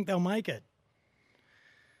 You think they'll make it?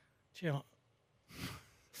 Gee,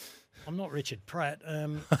 I'm not Richard Pratt.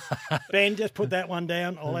 Ben, just put that one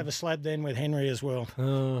down. I'll have a slab then with Henry as well.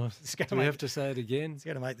 Do we have to say it again? It's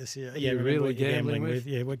going to make this year. You're really gambling with?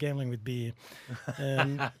 Yeah, we're gambling with beer.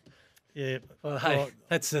 Yeah. Well, hey,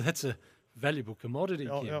 that's a valuable commodity,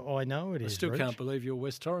 Kim. I know it is. I still Rich. can't believe your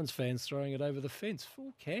West Torrens fans throwing it over the fence.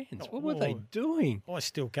 4 cans. What were they doing? I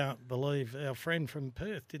still can't believe our friend from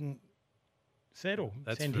Perth didn't settle.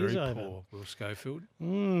 That's send very his over. poor, Will Schofield.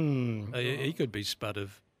 He could be spud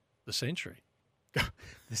of the century.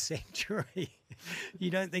 The century.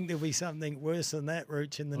 You don't think there'll be something worse than that,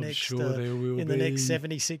 Rooch, in the I'm next sure there will in the next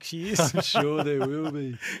 76 years? I'm sure there will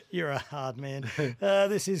be. You're a hard man.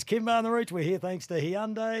 This is Kimbo and the Rooch. We're here thanks to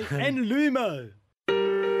Hyundai and Lumo.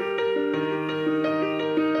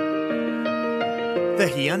 The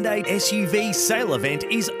Hyundai SUV sale event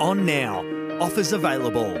is on now. Offers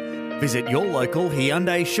available. Visit your local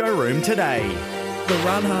Hyundai showroom today. The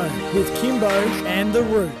Run Home with Kimbo and the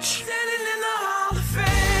Rooch.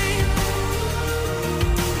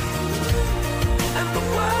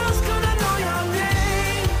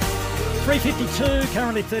 3:52,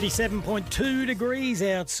 currently 37.2 degrees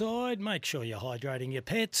outside. Make sure you're hydrating your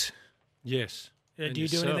pets. Yes. Do you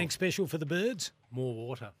do anything special for the birds? More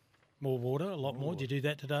water. More water, a lot more. Did you do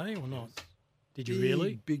that today or not? Did you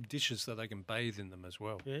really? Big dishes so they can bathe in them as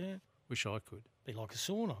well. Yeah. Wish I could. Be like a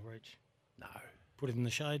sauna, Rich. No. Put it in the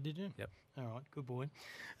shade, did you? Yep. All right, good boy.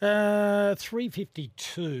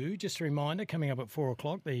 3:52, just a reminder, coming up at 4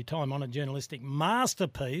 o'clock, the time-honoured journalistic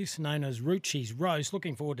masterpiece known as Roochie's Roast.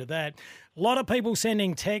 Looking forward to that. A lot of people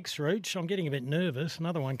sending texts, Rooch. I'm getting a bit nervous.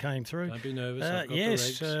 Another one came through. Don't be nervous. I've got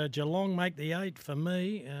yes, the regs. Geelong make the 8 for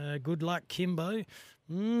me. Good luck, Kimbo.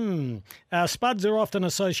 Spuds are often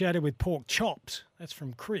associated with pork chops. That's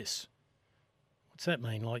from Chris. What's that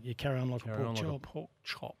mean? Like you carry on like a pork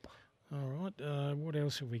chop? All right. What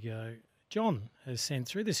else have we go? John has sent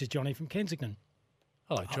through. This is Johnny from Kensington.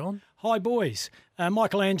 Hello, John. Hi, boys.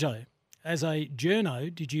 Michelangelo, as a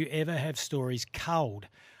journo, did you ever have stories culled?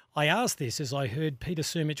 I asked this as I heard Peter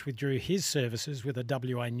Sumich withdrew his services with a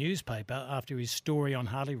WA newspaper after his story on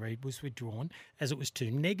Harley Reid was withdrawn as it was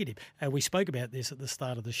too negative. We spoke about this at the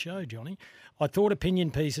start of the show, Johnny. I thought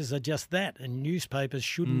opinion pieces are just that and newspapers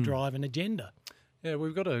shouldn't drive an agenda. Yeah,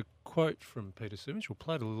 we've got a quote from Peter Sumich. We'll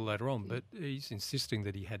play it a little later on, but he's insisting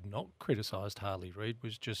that he had not criticised Harley Reid,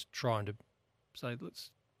 was just trying to say,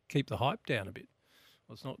 let's keep the hype down a bit.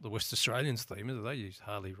 Well, it's not the West Australians theme, is it? They use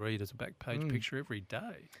Harley Reid as a back page picture every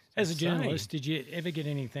day. As a journalist, did you ever get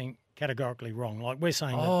anything categorically wrong? Like we're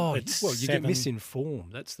saying it's you get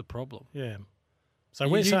misinformed. That's the problem. Yeah. So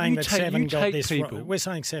we're saying that Seven got this. People. We're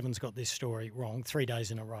saying Seven's got this story wrong 3 days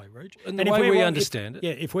in a row, Rooch. And the way we understand it.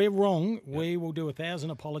 Yeah, if we're wrong, we will do 1,000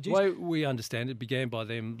 apologies. The way we understand it began by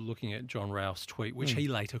them looking at John Rouse's tweet, which he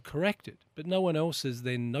later corrected. But no one else has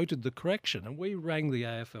then noted the correction. And we rang the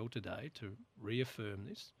AFL today to reaffirm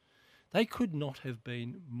this. They could not have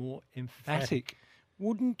been more emphatic.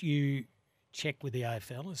 Wouldn't you check with the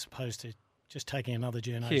AFL as opposed to just taking another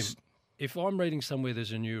journalist? Kim, if I'm reading somewhere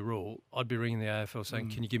there's a new rule, I'd be ringing the AFL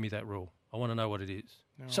saying, can you give me that rule? I want to know what it is.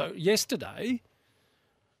 Right. So yesterday,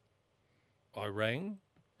 I rang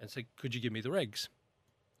and said, could you give me the regs?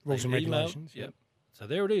 Rules and regulations. Yep. So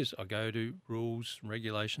there it is. I go to rules and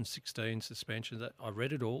regulations, 16, suspensions. I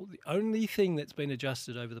read it all. The only thing that's been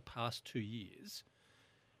adjusted over the past 2 years,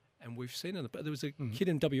 and we've seen it, there was a kid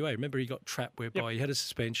in WA, remember he got trapped whereby he had a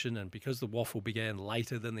suspension, and because the waffle began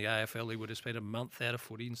later than the AFL, he would have spent a month out of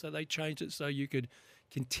footy, and so they changed it so you could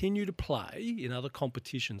continue to play in other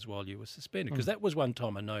competitions while you were suspended. Because that was one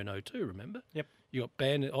time a no-no too, remember? Yep. You got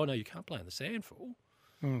banned. Oh, no, you can't play in the sandful.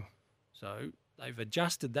 So they've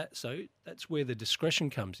adjusted that. So that's where the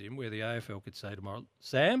discretion comes in, where the AFL could say tomorrow,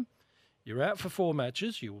 Sam, you're out for 4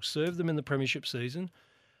 matches. You will serve them in the premiership season.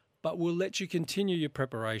 but we'll let you continue your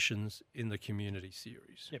preparations in the community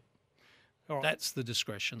series. Yep. All right. That's the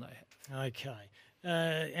discretion they have. Okay.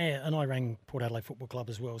 And I rang Port Adelaide Football Club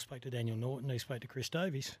as well, spoke to Daniel Norton, he spoke to Chris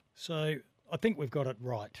Davies. So I think we've got it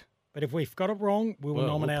right. But if we've got it wrong, we'll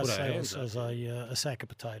nominate ourselves as a sack of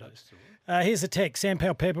potatoes. Here's a text. Sam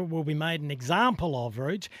Powell Pepper will be made an example of,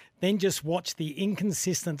 Rooch. Then just watch the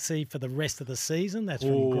inconsistency for the rest of the season. That's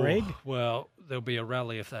from Greg. Well, there'll be a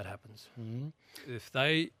rally if that happens. Mm-hmm.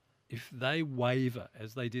 If they waver,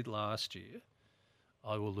 as they did last year,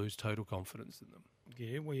 I will lose total confidence in them.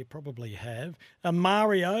 Yeah, well, you probably have.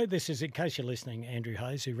 Mario, this is in case you're listening, Andrew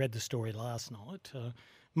Hayes, who read the story last night.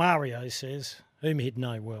 Mario says, whom he'd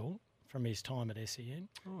know well from his time at SEN.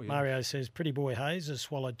 Oh, yeah. Mario says, pretty boy Hayes has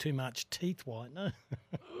swallowed too much teeth whitener.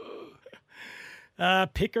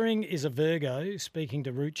 Pickering is a Virgo, speaking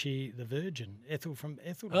to Rucci the Virgin. Ethel from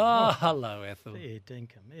Ethel. Oh, hello, Ethel. Fair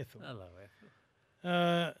dinkum, Ethel. Hello,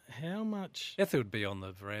 Ethel. How much? Ethel would be on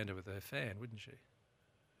the veranda with her fan, wouldn't she?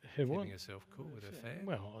 Keeping herself cool with her fan.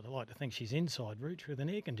 Well, I'd like to think she's inside, Rooch, with an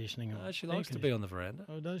air conditioning on. She likes to be on the veranda.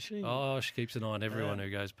 Oh, does she? Oh, she keeps an eye on everyone who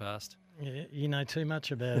goes past. Yeah, you know too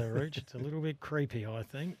much about her, Rooch. It's a little bit creepy, I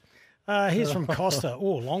think. Here's from Costa.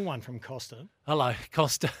 Oh, long one from Costa. Hello,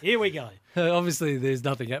 Costa. Here we go. Obviously, there's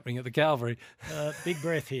nothing happening at the Calvary. Big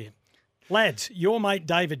breath here. Lads, your mate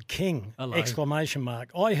David King, !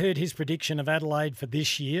 I heard his prediction of Adelaide for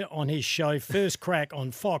this year on his show First Crack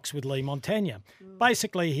on Fox with Lee Montagna.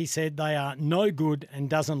 Basically, he said they are no good and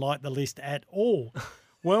doesn't like the list at all.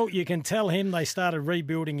 Well, you can tell him they started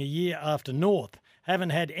rebuilding a year after North.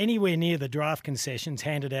 Haven't had anywhere near the draft concessions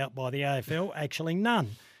handed out by the AFL, actually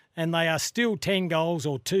none. And they are still 10 goals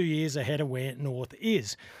or 2 years ahead of where North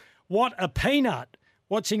is. What a peanut!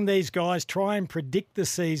 Watching these guys try and predict the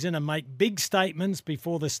season and make big statements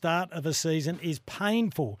before the start of a season is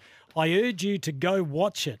painful. I urge you to go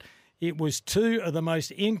watch it. It was two of the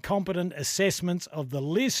most incompetent assessments of the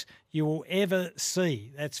list you will ever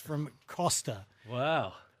see. That's from Costa.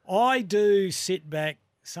 Wow. I do sit back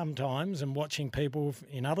sometimes and watching people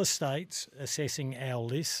in other states assessing our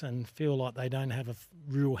lists and feel like they don't have a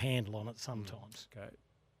real handle on it sometimes. Okay.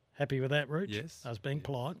 Happy with that, Rooch? Yes. I was being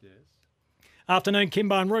polite. Yes. Afternoon,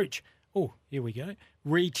 Kimbo and Rooch. Oh, here we go.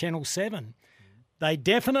 Channel 7. They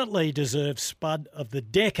definitely deserve Spud of the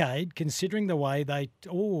Decade, considering the way they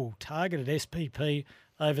targeted SPP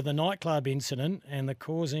over the nightclub incident and the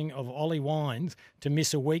causing of Ollie Wines to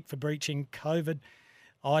miss a week for breaching COVID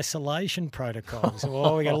isolation protocols.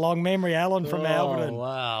 Oh, we got a long memory, Alan from Alberton.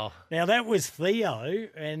 Wow. Now, that was Theo,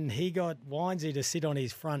 and he got Winesy to sit on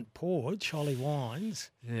his front porch, Ollie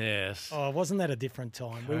Wines. Yes. Oh, wasn't that a different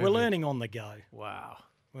time? We were learning on the go. Wow.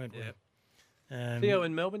 Weren't Yep. we? Theo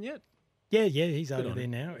in Melbourne yet? Yeah, he's over there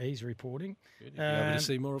now. He's reporting. Good. You'll be able to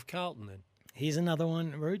see more of Carlton then. Here's another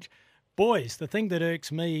one, Rouge. Boys, the thing that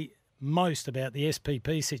irks me most about the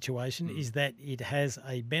SPP situation is that it has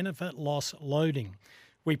a benefit loss loading.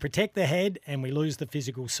 We protect the head and we lose the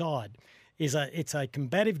physical side. It's a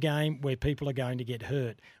combative game where people are going to get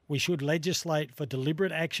hurt. We should legislate for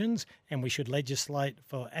deliberate actions and we should legislate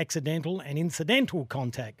for accidental and incidental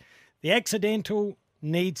contact. The accidental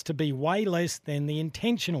needs to be way less than the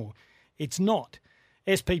intentional. It's not.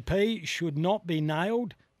 SPP should not be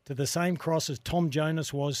nailed to the same cross as Tom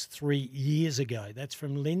Jonas was 3 years ago. That's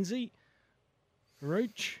from Lindsay.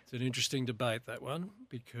 Rooch? It's an interesting debate, that one,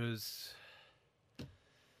 because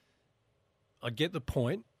I get the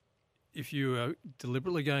point. If you are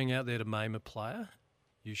deliberately going out there to maim a player,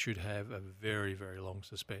 you should have a very, very long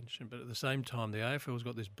suspension. But at the same time, the AFL's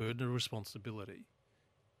got this burden of responsibility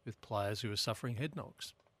with players who are suffering head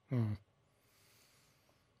knocks.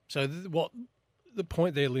 So what the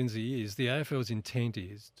point there, Lindsay, is the AFL's intent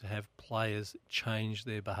is to have players change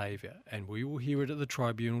their behaviour. And we will hear it at the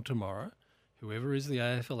tribunal tomorrow. Whoever is the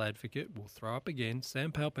AFL advocate will throw up again.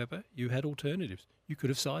 Sam Powell Pepper, you had alternatives. You could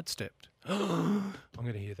have sidestepped. I'm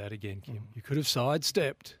going to hear that again, Kim. You could have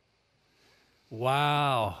sidestepped.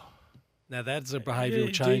 Wow. Now, that's a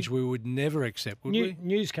behavioural change we would never accept, would we?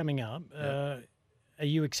 News coming up. Are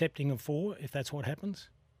you accepting of 4 if that's what happens?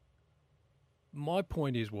 My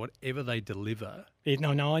point is whatever they deliver.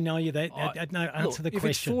 No, I know you. Answer the question. If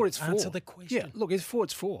it's 4, it's 4. Answer the question. Yeah, look, it's 4,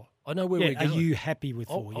 it's 4. I know where we're going. Are you happy with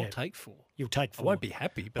 4? I'll take 4. You'll take 4. I won't be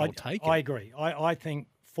happy, but I'll take it. I agree. I think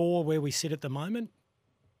 4, where we sit at the moment,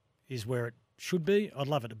 is where it should be. I'd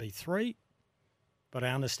love it to be 3, but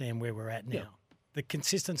I understand where we're at now. Yeah. The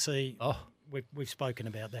consistency we've spoken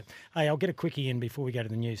about that. Hey, I'll get a quickie in before we go to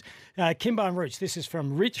the news. Kimbo and Rooch, this is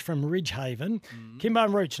from Rich from Ridgehaven. Kimbo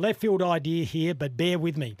and Rooch, left field idea here, but bear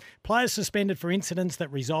with me. Players suspended for incidents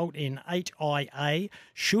that result in HIA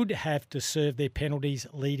should have to serve their penalties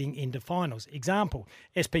leading into finals. Example,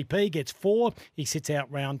 SPP gets 4. He sits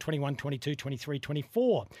out round 21, 22, 23,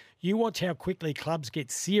 24. You watch how quickly clubs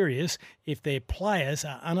get serious if their players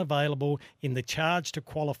are unavailable in the charge to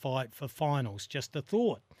qualify for finals. Just a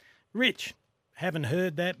thought. Rich, haven't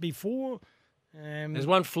heard that before. There's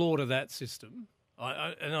one flaw to that system.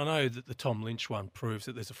 And I know that the Tom Lynch one proves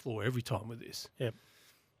that there's a flaw every time with this. Yep.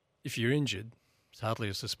 If you're injured, it's hardly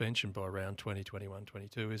a suspension by round 20, 21,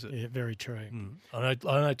 22, is it? Yeah, very true. I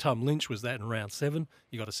know Tom Lynch was that in round 7.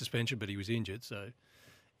 He got a suspension, but he was injured. So,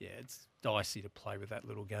 yeah, it's dicey to play with that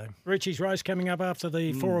little game. Ruchi's roast coming up after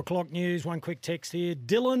the 4 o'clock news. One quick text here.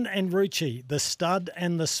 Dylan and Ruchi, the stud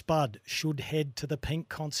and the spud, should head to the Pink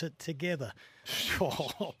concert together.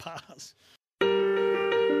 Oh, pass.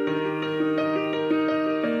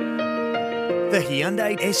 The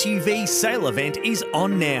Hyundai SUV sale event is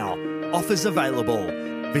on now. Offers available.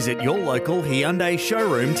 Visit your local Hyundai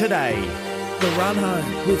showroom today. The Run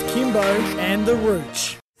Home with Kimbo and the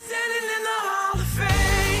Rooch.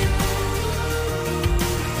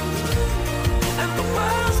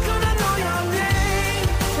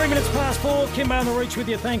 3 minutes past 4, Kimbo and the Reach with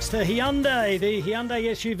you thanks to Hyundai. The Hyundai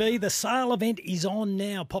SUV, the sale event is on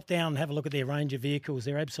now. Pop down and have a look at their range of vehicles.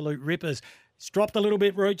 They're absolute rippers. It's dropped a little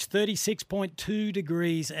bit, Reach, 36.2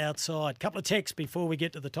 degrees outside. Couple of texts before we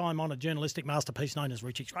get to the time-honoured journalistic masterpiece known as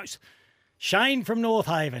Ruchi's Roast. Shane from North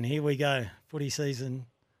Haven, here we go. Footy season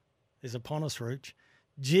is upon us, Rooch.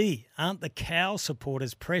 Gee, aren't the Cow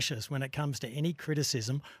supporters precious when it comes to any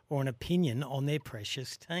criticism or an opinion on their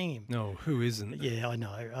precious team? No, who isn't? Yeah, I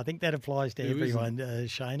know. I think that applies to everyone,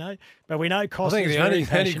 Shano. But we know Costa's I think the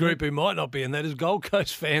very only group who might not be in that is Gold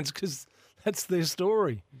Coast fans because that's their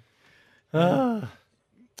story. Now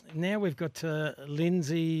we've got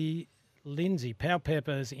Lindsay. Powell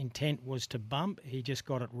Pepper's intent was to bump. He just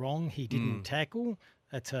got it wrong. He didn't tackle.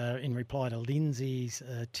 That's in reply to Lindsay's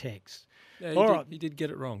text. Yeah, he did get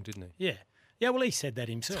it wrong, didn't he? Yeah. Yeah, well, he said that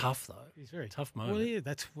himself. Tough, though. He's very tough moment. Well, yeah,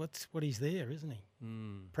 that's what he's there, isn't he?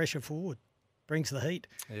 Pressure forward. Brings the heat.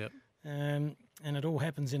 Yep. And it all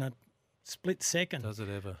happens in a split second. Does it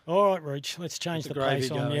ever? All right, Rooch, let's change the pace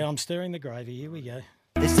on. going. Yeah, I'm stirring the gravy. Here we go.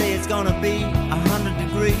 They say it's gonna be 100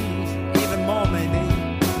 degrees, even more maybe.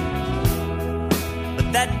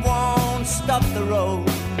 But that won't stop the road.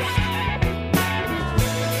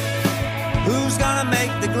 Who's gonna make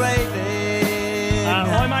the gravy?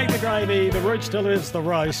 I make the gravy, the Rooch delivers the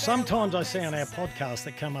roast. Sometimes I see on our podcast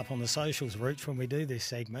that come up on the socials, Rooch, when we do this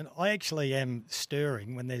segment, I actually am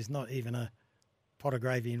stirring when there's not even a pot of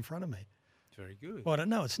gravy in front of me. Very good. Well,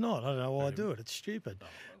 no, it's not. I don't know why I do it. It's stupid.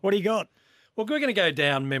 What do you got? Well, we're going to go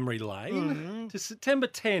down memory lane to September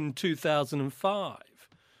 10, 2005.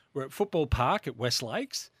 We're at Football Park at West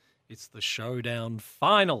Lakes. It's the showdown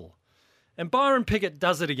final. And Byron Pickett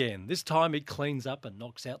does it again. This time he cleans up and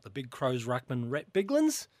knocks out the Big Crows ruckman Rhett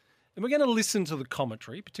Biglands. And we're going to listen to the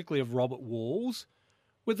commentary, particularly of Robert Walls,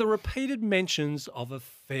 with the repeated mentions of a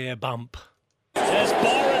fair bump. As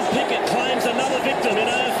Byron Pickett claims another victim in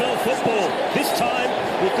AFL football. This time,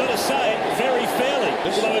 we've got to say, very fairly.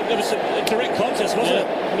 It was a direct contest, wasn't it?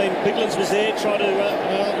 I mean, Biglands was there trying to...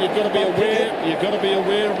 well, you've got to be aware. You've got to be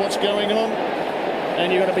aware of what's going on.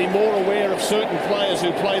 And you've got to be more aware of certain players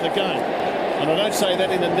who play the game. And I don't say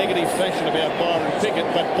that in a negative fashion about Byron Pickett,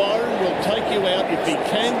 but Byron will take you out if he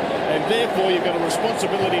can, and therefore you've got a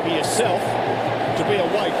responsibility to yourself to be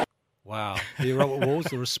awake. Wow. Here, Robert Walls,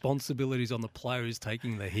 the responsibilities on the player who's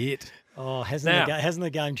taking the hit. Oh, hasn't the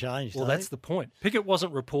game changed? Well, that's the point. Pickett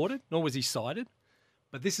wasn't reported, nor was he cited,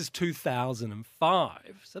 but this is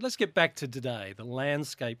 2005. So let's get back to today. The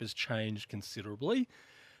landscape has changed considerably.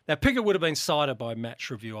 Now, Pickett would have been cited by match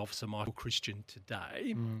review officer Michael Christian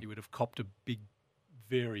today. He would have copped a big,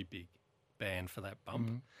 very big ban for that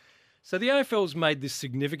bump. So the AFL's made this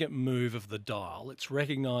significant move of the dial. It's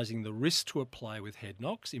recognising the risk to a player with head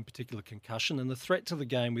knocks, in particular concussion, and the threat to the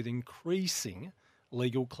game with increasing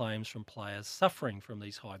legal claims from players suffering from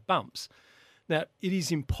these high bumps. Now, it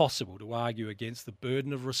is impossible to argue against the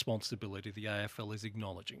burden of responsibility the AFL is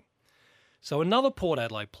acknowledging. So another Port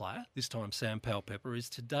Adelaide player, this time Sam Powell-Pepper, is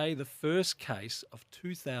today the first case of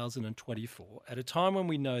 2024 at a time when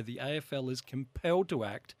we know the AFL is compelled to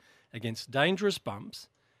act against dangerous bumps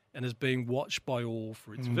and is being watched by all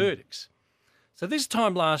for its verdicts. So this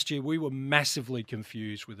time last year, we were massively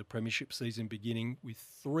confused with the premiership season beginning with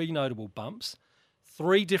 3 notable bumps,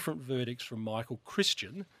 3 different verdicts from Michael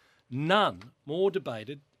Christian, none more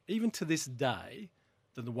debated, even to this day,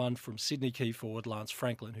 than the one from Sydney key forward Lance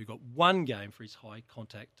Franklin, who got one game for his high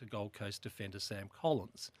contact to Gold Coast defender Sam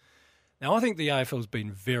Collins. Now, I think the AFL's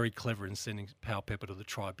been very clever in sending Powell-Pepper to the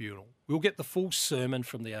tribunal. We'll get the full sermon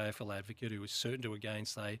from the AFL advocate, who was certain to again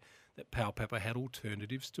say that Powell-Pepper had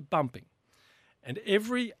alternatives to bumping. And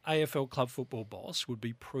every AFL club football boss would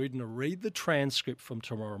be prudent to read the transcript from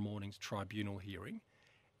tomorrow morning's tribunal hearing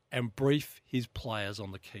and brief his players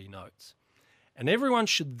on the key notes. And everyone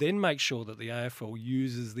should then make sure that the AFL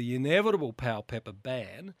uses the inevitable Powell-Pepper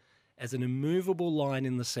ban as an immovable line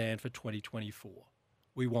in the sand for 2024.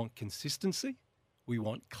 We want consistency, we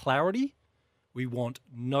want clarity, we want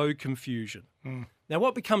no confusion. Now,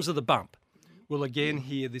 what becomes of the bump? We'll again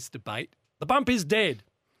hear this debate. The bump is dead.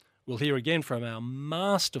 We'll hear again from our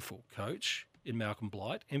masterful coach in Malcolm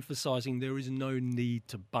Blight, emphasising there is no need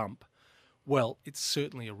to bump. Well, it's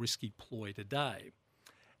certainly a risky ploy today.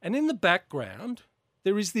 And in the background,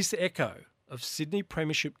 there is this echo of Sydney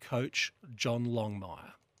Premiership coach John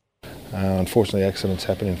Longmire. Unfortunately, accidents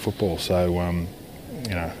happen in football, so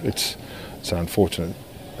it's an unfortunate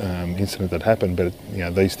incident that happened. But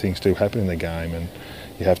these things do happen in the game, and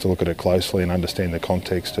you have to look at it closely and understand the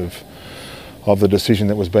context of the decision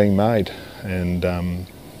that was being made. And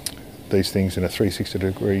these things in a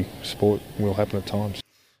 360-degree sport will happen at times.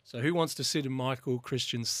 So who wants to sit in Michael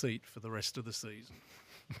Christian's seat for the rest of the season?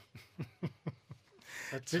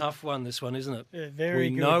 A tough one, this one, isn't it? Yeah, very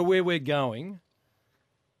good. We know where we're going,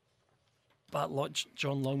 but like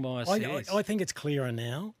John Longmire says... I think it's clearer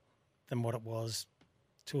now than what it was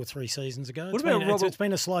 2 or 3 seasons ago. It's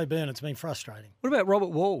been a slow burn. It's been frustrating. What about Robert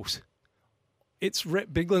Walls? It's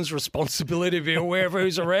Rhett Bigland's responsibility to be aware of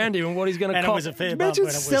who's around him and what he's going to cost. And it was a fair bump Imagine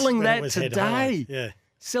when it was, selling when that it was today. Yeah.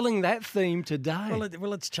 Selling that theme today.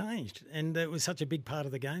 Well, it's changed, and it was such a big part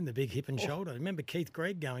of the game, the big hip and shoulder. Remember Keith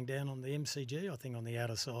Gregg going down on the MCG, I think, on the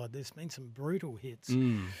outer side. There's been some brutal hits.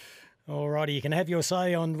 All righty, you can have your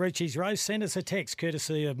say on Richie's Roast. Send us a text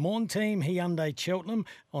courtesy of Morn Team Hyundai Cheltenham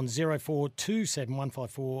on 0427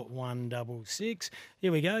 154 166.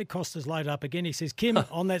 Here we go. Costa's loaded up again. He says, Kim,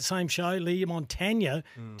 on that same show, Lee Montagna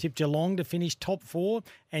tipped Geelong to finish top 4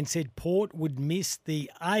 and said Port would miss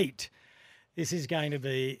the 8. This is going to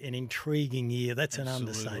be an intriguing year. That's an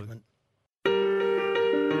understatement. The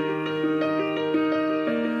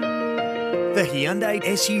Hyundai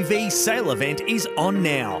SUV sale event is on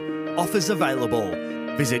now. Offers available.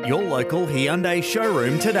 Visit your local Hyundai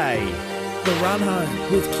showroom today. The Run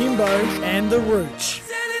Home with Kimbo and the Rooch.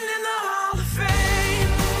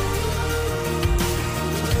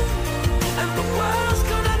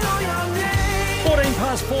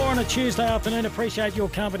 4 on a Tuesday afternoon. Appreciate your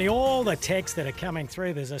company. All the texts that are coming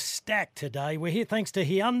through. There's a stack today. We're here thanks to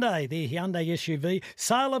Hyundai, the Hyundai SUV.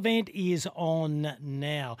 Sale event is on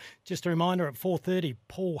now. Just a reminder, at 4:30,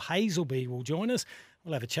 Paul Hazelby will join us.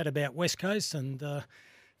 We'll have a chat about West Coast and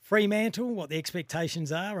Fremantle, what the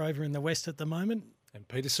expectations are over in the West at the moment. And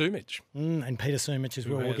Peter Sumich. And Peter Sumich as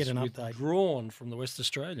well. We'll get an update. Withdrawn from the West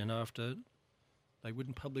Australian after they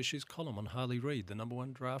wouldn't publish his column on Harley Reid, the number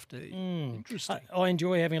 1 draftee. Interesting. I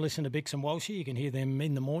enjoy having a listen to Bix and Walshy. You can hear them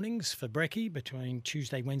in the mornings for brekkie between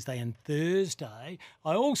Tuesday, Wednesday and Thursday.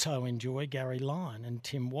 I also enjoy Gary Lyon and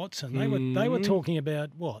Tim Watson. They were talking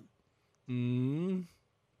about what?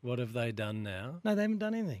 What have they done now? No, they haven't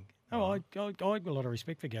done anything. I have a lot of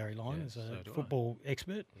respect for Gary Lyon as a football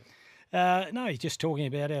expert. No, he's just talking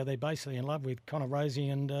about how they're basically in love with Connor Rosie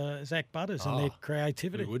and Zach Butters and their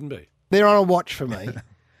creativity. Who wouldn't be? They're on a watch for me.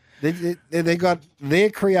 They've got their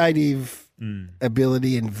creative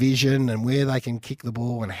ability and vision and where they can kick the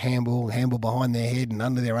ball and handball behind their head and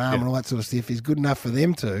under their arm and all that sort of stuff is good enough for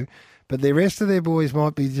them to. But the rest of their boys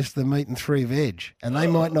might be just the meat and 3 veg, and they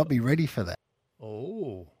might not be ready for that.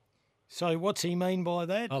 Oh. So what's he mean by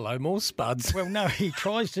that? Hello, more spuds. Well, no, he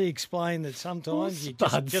tries to explain that sometimes you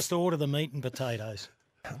just order the meat and potatoes.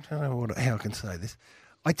 I don't know how I can say this.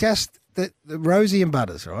 The Rosie and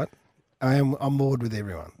Butters, right? I'm on board with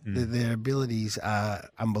everyone. Their abilities are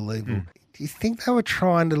unbelievable. Do you think they were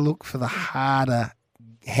trying to look for the harder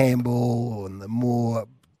handball and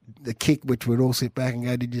the kick, which would all sit back and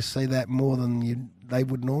go, did you see that more than they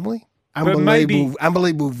would normally?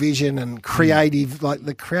 Unbelievable vision and creative, like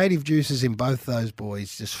the creative juices in both those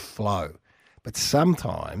boys just flow. But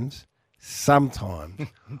sometimes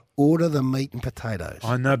order the meat and potatoes.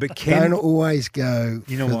 I know, but Ken... Don't always go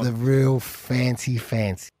for the real fancy.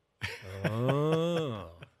 Oh,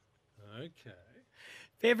 okay.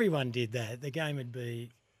 If everyone did that, the game would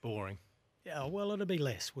be... boring. Yeah, well, it'd be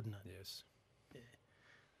less, wouldn't it? Yes.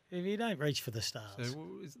 Yeah. If you don't reach for the stars.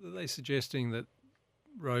 So are they suggesting that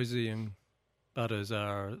Rosie and Butters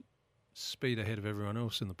are speed ahead of everyone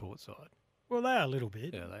else in the port side. Well, they are a little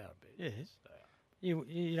bit. Yeah, they are a bit. Yeah. Yes, they are.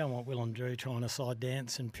 You don't want Will and Drew trying to side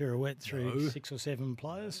dance and pirouette through 6 or 7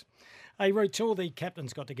 players. Hey, Roots, all the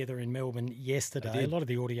captains got together in Melbourne yesterday. A lot of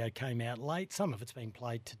the audio came out late. Some of it's been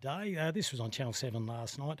played today. This was on Channel 7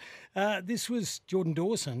 last night. This was Jordan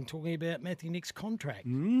Dawson talking about Matthew Nick's contract.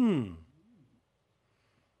 Come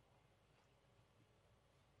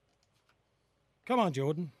on,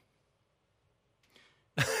 Jordan.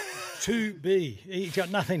 To be. He's got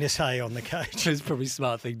nothing to say on the coach. It's probably a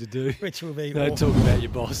smart thing to do. Which will be... Don't talk about your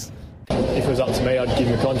boss. If it was up to me, I'd give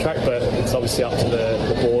him a contract, but it's obviously up to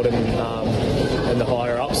the board and the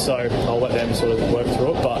higher-ups, so I'll let them sort of work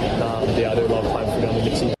through it. But, I do love playing footy on the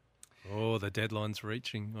Dixie. Oh, the deadline's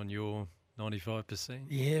reaching on your 95%.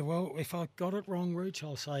 Yeah, well, if I got it wrong, Rooch,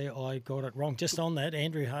 I'll say I got it wrong. Just on that,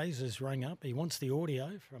 Andrew Hayes has rang up. He wants the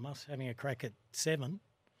audio from us having a crack at 7.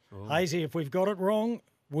 Oh. Hazy, if we've got it wrong...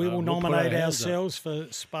 We will nominate ourselves for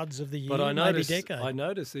Spuds of the Year, but maybe decade. I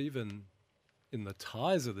notice even in the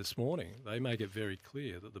Tizer this morning, they make it very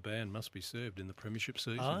clear that the ban must be served in the premiership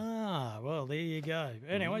season. Ah, well, there you go.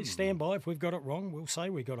 Anyway, stand by. If we've got it wrong, we'll say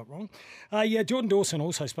we got it wrong. Jordan Dawson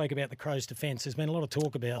also spoke about the Crows' defence. There's been a lot of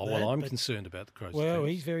talk about that. Well, I'm concerned about the Crows' defence. Well,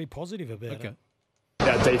 he's very positive about it.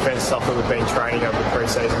 That defence stuff that we've been training over the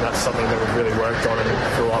pre-season, that's something that we've really worked on, and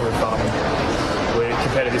I feel like we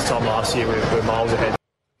compared to this time last year, we're miles ahead.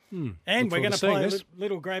 And we're going to play a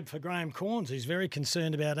little grab for Graham Corns, who's very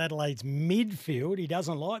concerned about Adelaide's midfield. He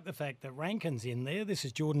doesn't like the fact that Rankin's in there. This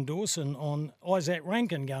is Jordan Dawson on Isaac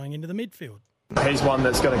Rankin going into the midfield. He's one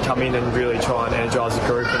that's going to come in and really try and energise the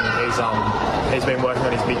group, and he's been working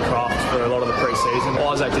on his big craft for a lot of the pre-season.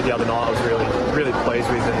 Isaac did the other night, I was really pleased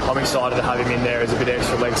with, and I'm excited to have him in there as a bit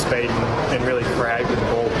extra leg speed and really create with the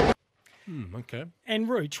ball. Okay. And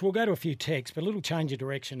Rooch, we'll go to a few texts, but a little change of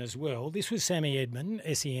direction as well. This was Sammy Edmund,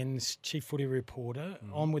 SEN's chief footy reporter,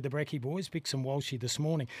 on with the Brecky boys, Bix and Walshy this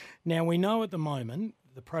morning. Now, we know at the moment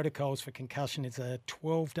the protocols for concussion is a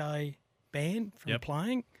 12-day ban from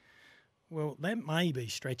playing. Well, that may be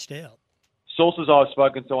stretched out. Sources I've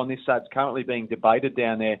spoken to on this, it's currently being debated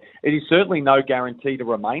down there. It is certainly no guarantee to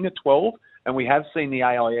remain at 12. And we have seen the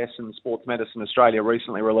AIS and Sports Medicine Australia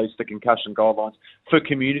recently release the concussion guidelines for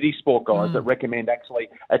community sport guys that recommend actually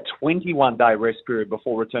a 21-day rest period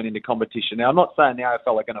before returning to competition. Now, I'm not saying the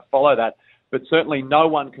AFL are going to follow that, but certainly no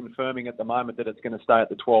one confirming at the moment that it's going to stay at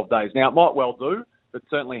the 12 days. Now, it might well do, but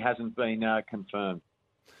certainly hasn't been confirmed.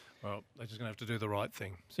 Well, they're just going to have to do the right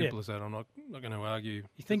thing. Simple as that. I'm not going to argue.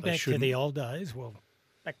 You think back to the old days, well,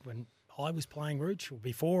 back when I was playing Rooch, or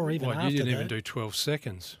before, or even after that. You didn't even do 12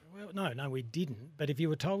 seconds. Well, no, we didn't. But if you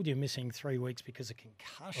were told you're missing 3 weeks because of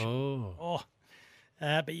concussion,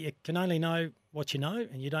 but you can only know what you know,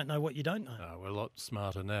 and you don't know what you don't know. We're a lot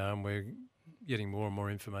smarter now, and we're getting more and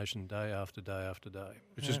more information day after day after day,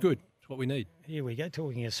 which is good. It's what we need. Here we go,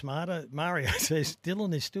 talking of smarter. Mario says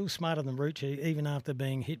Dylan is still smarter than Rooch, even after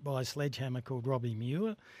being hit by a sledgehammer called Robbie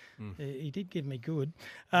Muir. He did give me good.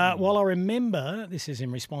 While I remember, this is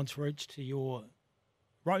in response, Rooch, to your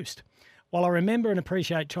roast. While I remember and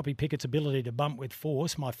appreciate Choppy Pickett's ability to bump with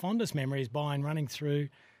force, my fondest memory is Byron running through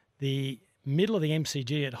the middle of the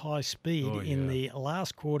MCG at high speed in the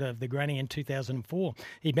last quarter of the Granny in 2004.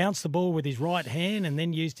 He bounced the ball with his right hand and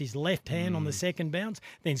then used his left hand on the second bounce,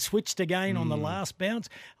 then switched again on the last bounce.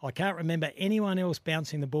 I can't remember anyone else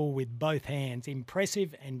bouncing the ball with both hands.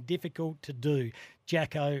 Impressive and difficult to do.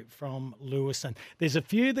 Jacko from Lewiston. There's a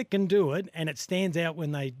few that can do it, and it stands out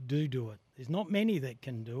when they do it. There's not many that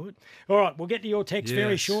can do it. All right, we'll get to your text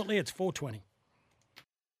very shortly. It's 4:20.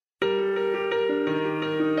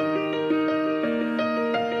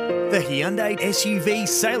 The Hyundai SUV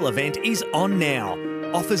sale event is on now.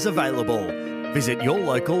 Offers available. Visit your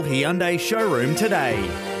local Hyundai showroom today.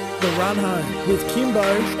 The Run Home with Kimbo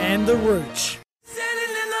and the Rooch.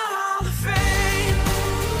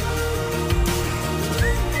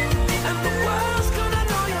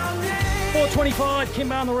 4:25,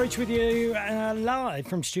 Kimbo and the Rooch with you live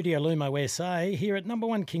from Studio Lumo SA here at number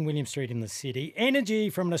 1 King William Street in the city. Energy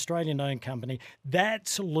from an Australian-owned company.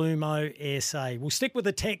 That's Lumo SA. We'll stick with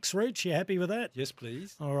the text, Rooch. You happy with that? Yes,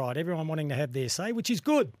 please. All right, everyone wanting to have their say, which is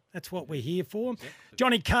good. That's what we're here for.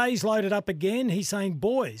 Johnny K's loaded up again. He's saying,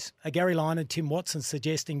 boys, are Gary Lyon and Tim Watson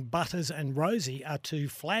suggesting Butters and Rosie are too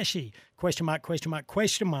flashy? Question mark, question mark,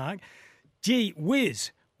 question mark. Gee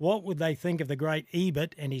whiz. What would they think of the great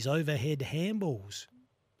Ebert and his overhead handballs?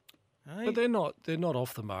 Hey? But they're not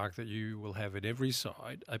off the mark that you will have at every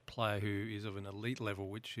side a player who is of an elite level,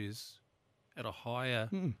 which is at a higher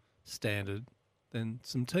standard than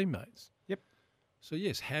some teammates. Yep. So,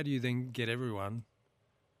 yes, how do you then get everyone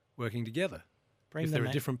working together? if there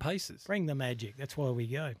are different paces. Bring the magic. That's why we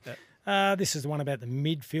go. This is the one about the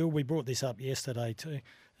midfield. We brought this up yesterday too.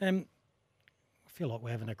 I feel like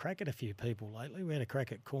we're having a crack at a few people lately. We had a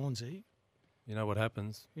crack at Cornsey. You know what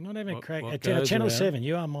happens? You're not having a crack what at goes Channel around. 7.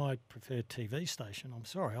 You are my preferred TV station. I'm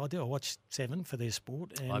sorry. I do. I watch 7 for their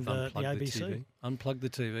sport and I've the unplugged the ABC. TV. Unplugged the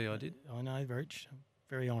TV, I did. I know, Rich. I'm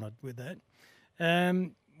very honoured with that.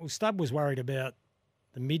 Well, Stubb was worried about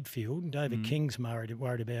the midfield. David King's worried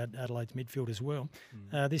about Adelaide's midfield as well.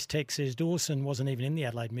 This text says Dawson wasn't even in the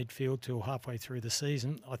Adelaide midfield till halfway through the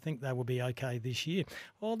season. I think they will be okay this year.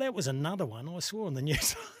 Oh, that was another one I saw on the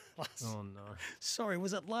news. Oh, no. Sorry,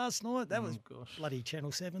 was it last night? That was gosh. bloody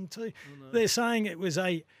Channel 7 too. Oh, no. They're saying it was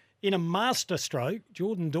in a masterstroke,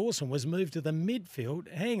 Jordan Dawson was moved to the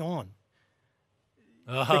midfield. Hang on.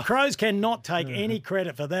 The Crows cannot take any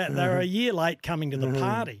credit for that. They were a year late coming to the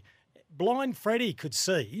party. Blind Freddie could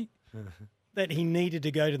see that he needed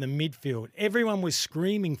to go to the midfield. Everyone was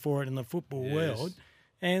screaming for it in the football world,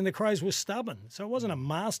 and the Crows were stubborn. So it wasn't a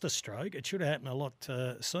masterstroke. It should have happened a lot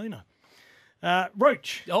sooner.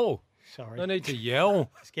 Roach. Oh, sorry. No need to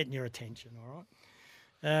yell. It's getting your attention, all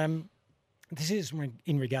right? This is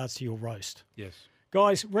in regards to your roast. Yes.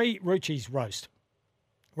 Guys, Roachie's roast.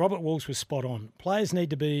 Robert Walls was spot on. Players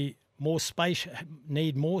need more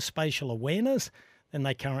spatial awareness than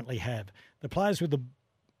they currently have. The players with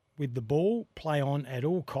the ball play on at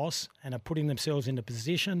all costs and are putting themselves in a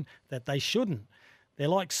position that they shouldn't. They're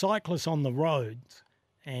like cyclists on the roads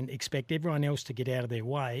and expect everyone else to get out of their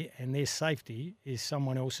way, and their safety is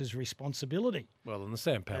someone else's responsibility. Well, in the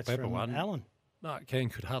Sam Powell-Pepper one, Alan. Mark Keane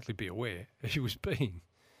could hardly be aware he was being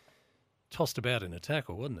tossed about in a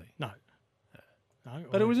tackle, wasn't he? No.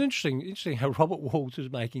 But it was interesting how Robert Walls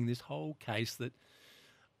was making this whole case that,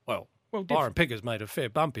 well Byron Pickett's made a fair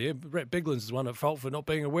bump here. Brett Biglan's is the one at fault for not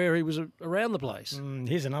being aware he was around the place.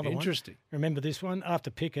 Here's another one. Interesting. Remember this one?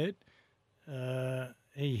 After Pickett,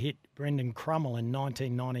 he hit Brendan Crummell in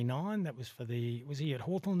 1999. That was was he at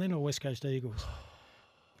Hawthorn then or West Coast Eagles?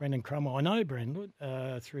 Brendan Crummell. I know Brendan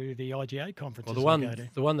through the IGA conferences. Well,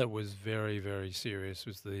 the one that was very, very serious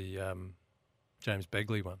was the James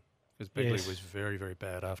Begley one. Because Begley was very, very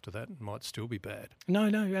bad after that and might still be bad. No.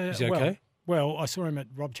 Is he okay? Well, I saw him at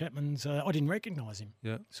Rob Chapman's. I didn't recognise him.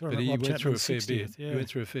 Yeah. But he went through a fair bit. Yeah. He went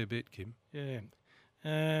through a fair bit, Kim. Yeah.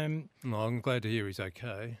 I'm glad to hear he's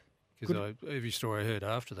okay. Because every story I heard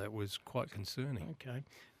after that was quite concerning. Okay.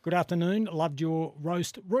 Good afternoon. Loved your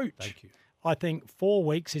roast, Rooch. Thank you. I think 4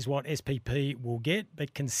 weeks is what SPP will get,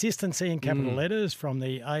 but consistency in capital letters from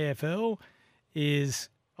the AFL is...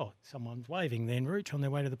 Oh, someone's waving then, Rooch, on their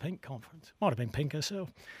way to the Pink conference. Might have been Pink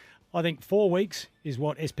herself. I think 4 weeks is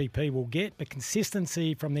what SPP will get, but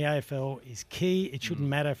consistency from the AFL is key. It shouldn't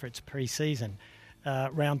matter if it's pre-season.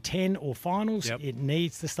 Round 10 or finals, it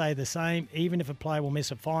needs to stay the same. Even if a player will miss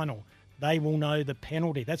a final, they will know the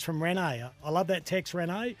penalty. That's from Renee. I love that text,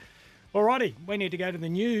 Renee. All righty, we need to go to the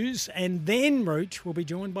news, and then, Rooch, will be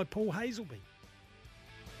joined by Paul Hazelby.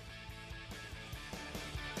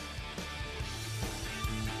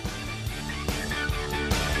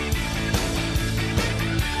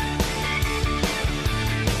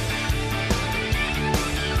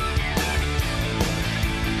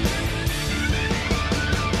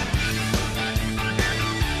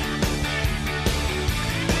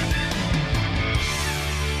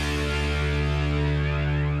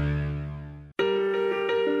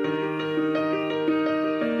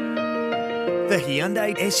 The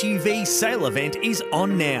Hyundai SUV sale event is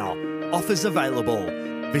on now. Offers available.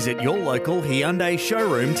 Visit your local Hyundai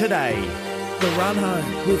showroom today. The Run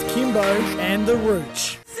Home with Kimbo and the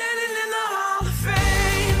Rooch.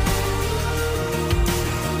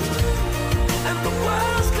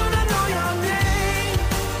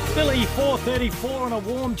 Billy, 4:34 on a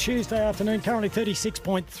warm Tuesday afternoon, currently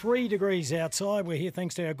 36.3 degrees outside. We're here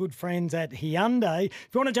thanks to our good friends at Hyundai. If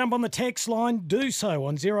you want to jump on the text line, do so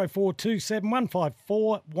on 0427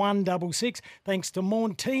 154 166. Thanks to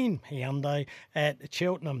Montine Hyundai at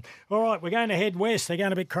Cheltenham. All right, we're going to head west. They're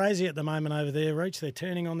going a bit crazy at the moment over there, Reach. They're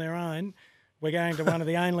turning on their own. We're going to one of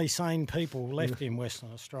the only sane people left in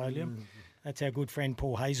Western Australia. That's our good friend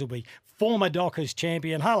Paul Hazelby, former Dockers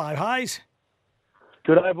champion. Hello, Hayes.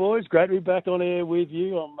 Good day, boys. Great to be back on air with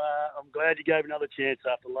you. I'm glad you gave another chance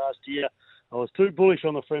after last year. I was too bullish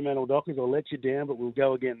on the Fremantle Dockers. I'll let you down, but we'll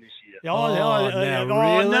go again this year.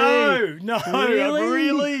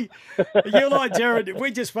 Really? You're like Jared. We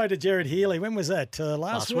just spoke to Jared Healy. When was that?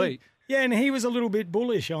 Last week? Yeah, and he was a little bit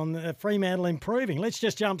bullish on Fremantle improving. Let's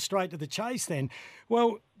just jump straight to the chase then.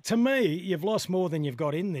 Well, to me, you've lost more than you've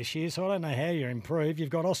got in this year, so I don't know how you improve. You've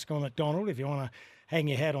got Oscar McDonald, if you want to hang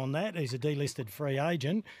your hat on that. He's a delisted free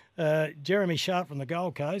agent. Jeremy Sharp from the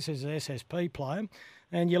Gold Coast is an SSP player.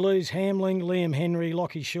 And you lose Hamling, Liam Henry,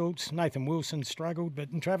 Lockie Schultz, Nathan Wilson struggled,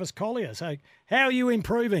 and Travis Collier. So how are you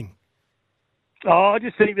improving? Oh, I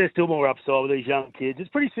just think there's still more upside with these young kids. It's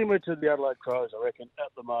pretty similar to the Adelaide Crows, I reckon,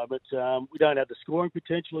 at the moment. We don't have the scoring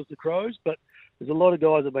potential as the Crows, but there's a lot of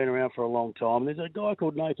guys that have been around for a long time. There's a guy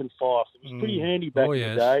called Nathan Fyfe that was pretty handy back in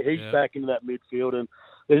the day. He's back into that midfield, and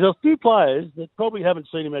there's a few players that probably haven't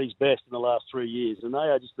seen him at his best in the last 3 years, and they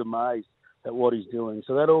are just amazed at what he's doing.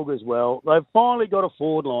 So that all goes well. They've finally got a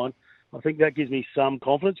forward line. I think that gives me some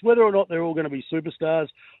confidence. Whether or not they're all going to be superstars,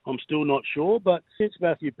 I'm still not sure. But since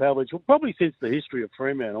Matthew Pavlich, well, probably since the history of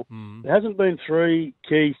Fremantle, there hasn't been 3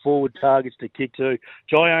 key forward targets to kick to.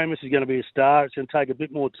 Jai Amos is going to be a star. It's going to take a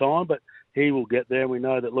bit more time, but he will get there. We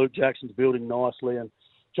know that Luke Jackson's building nicely. And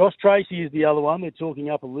Josh Tracy is the other one. They're talking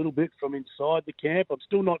up a little bit from inside the camp. I'm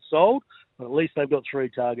still not sold, but at least they've got 3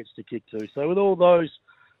 targets to kick to. So with all those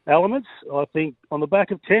elements, I think on the back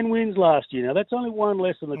of 10 wins last year, now that's only one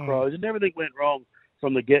less than the Crows, and everything went wrong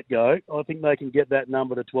from the get-go. I think they can get that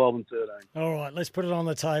number to 12 and 13. All right, let's put it on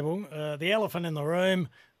the table. The elephant in the room.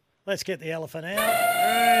 Let's get the elephant out.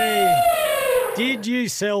 Hey, did you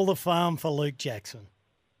sell the farm for Luke Jackson?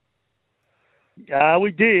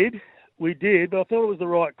 We did, but I thought it was the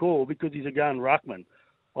right call because he's a gun ruckman.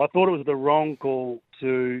 I thought it was the wrong call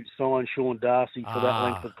to sign Sean Darcy for that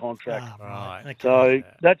length of contract. Right. So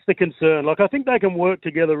that's the concern. I think they can work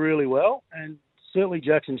together really well, and certainly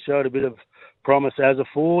Jackson showed a bit of promise as a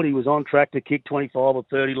forward. He was on track to kick 25 or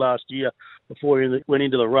 30 last year before he went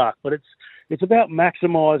into the ruck. But it's about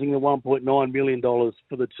maximising the $1.9 million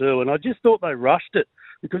for the two, and I just thought they rushed it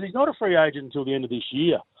because he's not a free agent until the end of this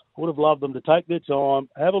year. I would have loved them to take their time,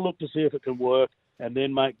 have a look to see if it can work, and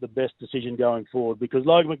then make the best decision going forward. Because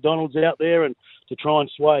Logan McDonald's out there, and to try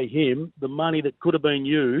and sway him, the money that could have been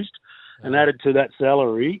used and added to that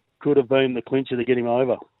salary could have been the clincher to get him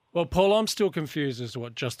over. Well, Paul, I'm still confused as to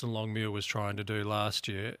what Justin Longmuir was trying to do last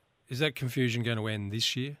year. Is that confusion going to end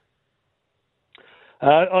this year?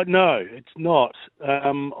 No, it's not.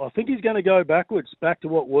 I think he's going to go backwards, back to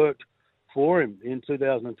what worked for him in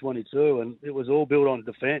 2022, and it was all built on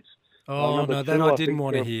defence. Oh, no, that I didn't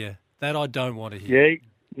want to hear. That I don't want to hear. Yeah,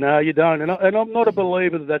 no, you don't. And I'm not a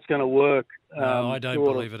believer that that's going to work. No, I don't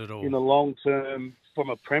believe it at all. In the long term, from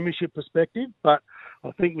a premiership perspective. But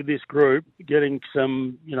I think with this group, getting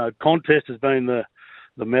some, contest has been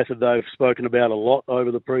the method they've spoken about a lot over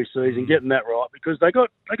the pre-season, getting that right, because they got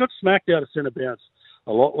smacked out of centre bounce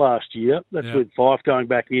a lot last year. That's with Fyfe going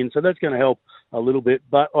back in, so that's going to help a little bit.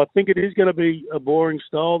 But I think it is going to be a boring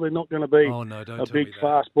style. They're not going to be a big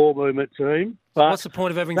fast ball movement team. But what's the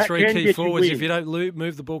point of having 3 key forwards if you don't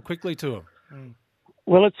move the ball quickly to them?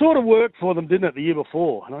 Well, it sort of worked for them, didn't it, the year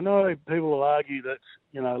before? And I know people will argue that,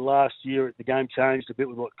 last year the game changed a bit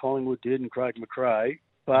with what Collingwood did and Craig McRae.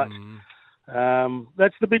 But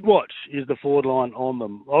that's the big watch, is the forward line on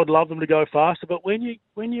them. I'd love them to go faster, but when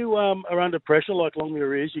you are under pressure like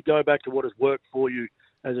Longmuir is, you go back to what has worked for you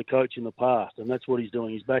as a coach in the past, and that's what he's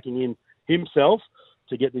doing. He's backing in himself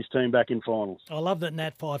to get this team back in finals. I love that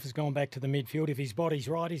Nat Fyfe has gone back to the midfield. If his body's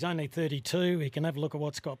right, he's only 32. He can have a look at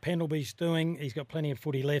what Scott Pendleby's doing. He's got plenty of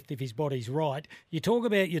footy left if his body's right. You talk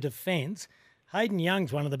about your defence. Hayden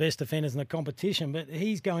Young's one of the best defenders in the competition, but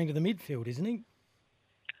he's going to the midfield, isn't he?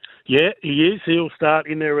 Yeah, he is. He'll start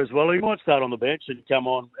in there as well. He might start on the bench and come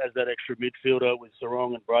on as that extra midfielder with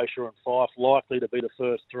Sarong and Brayshaw and Fyfe, likely to be the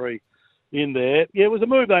first 3 in there. Yeah, it was a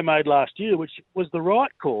move they made last year, which was the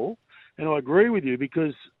right call, and I agree with you,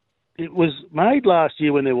 because it was made last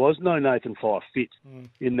year when there was no Nathan Fyfe fit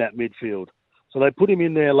in that midfield. So they put him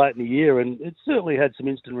in there late in the year, and it certainly had some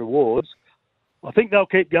instant rewards. I think they'll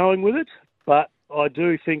keep going with it, but I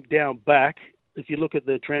do think down back, if you look at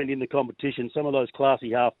the trend in the competition, some of those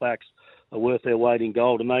classy halfbacks are worth their weight in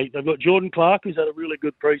gold. And they've got Jordan Clark, who's had a really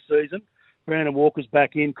good pre-season. Brandon Walker's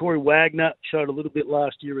back in. Corey Wagner showed a little bit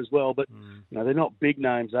last year as well, but they're not big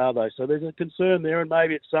names, are they? So there's a concern there, and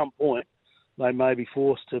maybe at some point they may be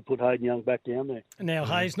forced to put Hayden Young back down there. Now,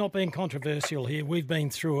 Hayes, not being controversial here, we've been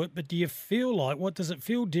through it, but do you feel like, does it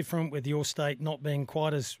feel different with your state not being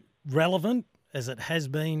quite as relevant as it has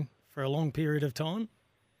been for a long period of time?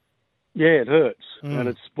 Yeah, it hurts, and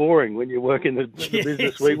it's boring when you work in the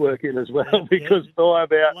business we work in as well, because by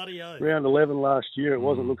about round 11 last year, it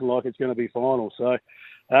wasn't looking like it's going to be final. So,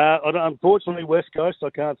 unfortunately, West Coast, I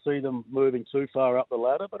can't see them moving too far up the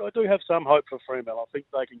ladder, but I do have some hope for Fremantle. I think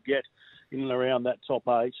they can get in and around that top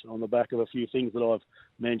 8 on the back of a few things that I've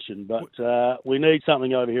mentioned, but we need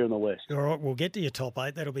something over here in the West. All right, we'll get to your top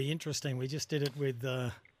 8. That'll be interesting. We just did it with,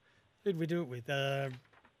 who did we do it with?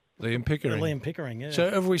 Liam Pickering. Liam Pickering, yeah. So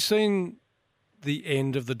have we seen the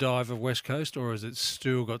end of the dive of West Coast, or has it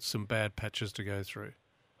still got some bad patches to go through?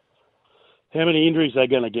 How many injuries are they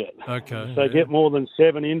going to get? Okay. If they get more than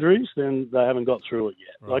 7 injuries, then they haven't got through it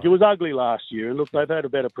yet. Right. Like, it was ugly last year, and look, they've had a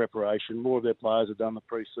better preparation. More of their players have done the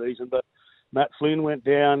pre-season, but Matt Flynn went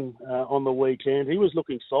down on the weekend. He was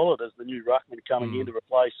looking solid as the new ruckman coming in to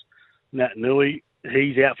replace Nat Nui.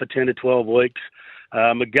 He's out for 10 to 12 weeks.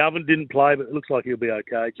 McGovern didn't play, but it looks like he'll be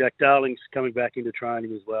okay. Jack Darling's coming back into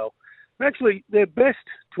training as well. Actually, their best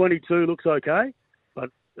 22 looks okay, but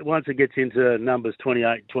once it gets into numbers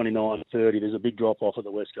 28, 29, 30, there's a big drop-off at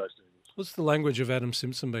the West Coast teams. What's the language of Adam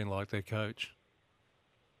Simpson been like, their coach?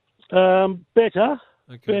 Better,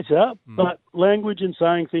 but language and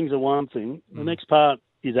saying things are one thing. The next part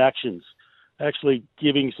is actions. Actually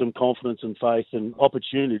giving some confidence and faith and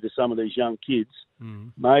opportunity to some of these young kids,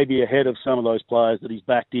 maybe ahead of some of those players that he's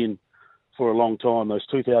backed in for a long time, those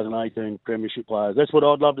 2018 Premiership players. That's what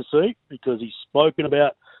I'd love to see, because he's spoken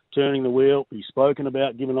about turning the wheel. He's spoken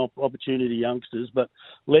about giving opportunity to youngsters, but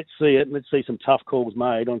let's see it. Let's see some tough calls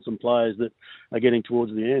made on some players that are getting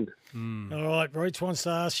towards the end. All right, Roots wants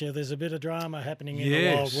to ask you, there's a bit of drama happening in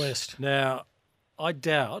the Wild West. Now, I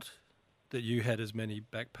doubt that you had as many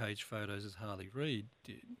back page photos as Harley Reid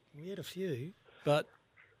did. We had a few. But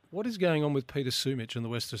what is going on with Peter Sumich in the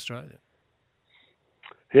West Australian?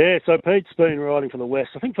 Yeah, so Pete's been riding for the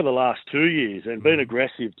West, I think, for the last 2 years, and been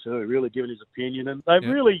aggressive too, really giving his opinion. And they've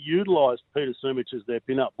really utilised Peter Sumich as their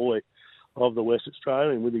pin-up boy of the West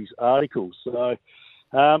Australian with his articles. So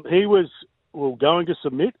he was going to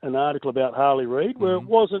submit an article about Harley Reid, where it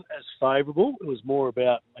wasn't as favourable. It was more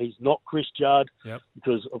about he's not Chris Judd,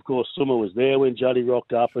 because, of course, Summer was there when Juddy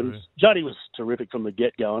rocked up, and Juddy was terrific from the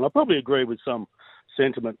get-go, and I probably agree with some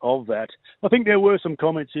sentiment of that. I think there were some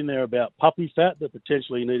comments in there about puppy fat that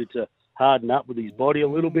potentially he needed to harden up with his body a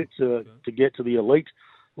little bit to get to the elite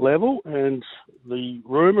level, and the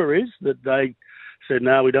rumour is that they said,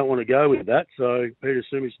 no, we don't want to go with that. So Peter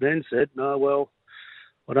Sumich then said, no, well,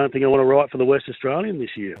 I don't think I want to write for the West Australian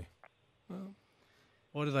this year. Well,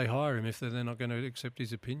 why do they hire him if they're not going to accept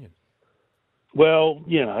his opinion? Well,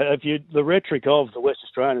 you know, the rhetoric of the West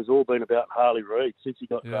Australian has all been about Harley Reid since he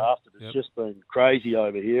got drafted. It's just been crazy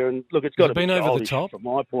over here. And look, it's got to be over the top from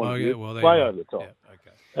my point of view. Well, way over the top. Yeah,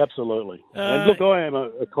 okay. Absolutely. And look, I am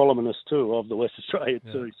a columnist too of the West Australian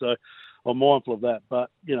too, so I'm mindful of that.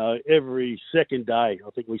 But, you know, every second day I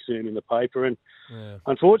think we see him in the paper. And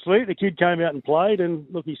unfortunately, the kid came out and played, and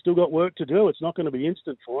look, he's still got work to do. It's not going to be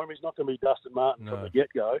instant for him. He's not going to be Dustin Martin from the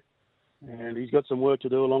get-go. And he's got some work to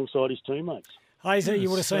do alongside his teammates. Hazer,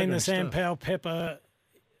 you would have seen the Sam Powell Pepper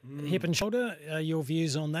hip and shoulder. Your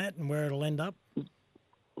views on that and where it'll end up?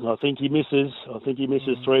 I think he misses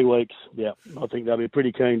 3 weeks. Yeah, I think they'll be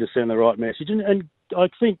pretty keen to send the right message. And I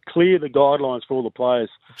think clear the guidelines for all the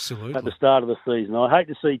players at the start of the season. I hate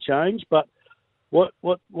to see change, but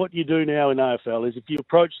what you do now in AFL is if you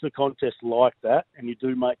approach the contest like that and you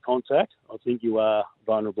do make contact, I think you are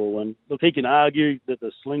vulnerable. And look, he can argue that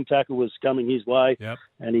the sling tackle was coming his way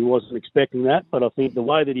and he wasn't expecting that, but I think the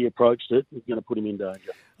way that he approached it is going to put him in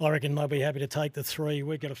danger. I reckon they'll be happy to take the 3.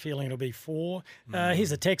 We've got a feeling it'll be 4.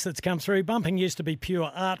 Here's a text that's come through. Bumping used to be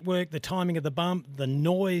pure artwork, the timing of the bump, the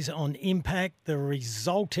noise on impact, the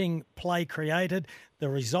resulting play created, the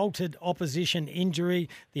resulted opposition injury,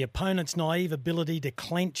 the opponent's naive ability to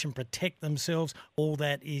clench and protect themselves, all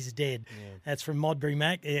that is dead. That's from Modbury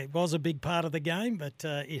Mac. It was a big part of the game, but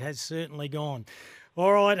it has certainly gone.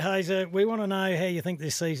 All right, Hazer, we want to know how you think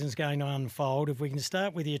this season's going to unfold. If we can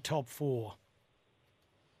start with your top 4.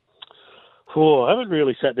 I haven't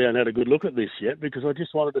really sat down and had a good look at this yet because I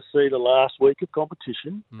just wanted to see the last week of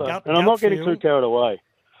competition. And I'm not getting too carried away.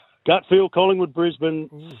 Gut feel, Collingwood, Brisbane,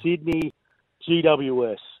 Sydney,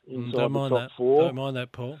 GWS inside the top 4. Don't mind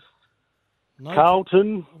that, Paul. No.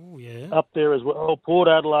 Carlton up there as well. Port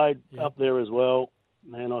Adelaide up there as well.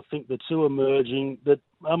 And I think the 2 emerging that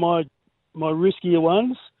are my riskier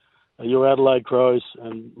ones are your Adelaide Crows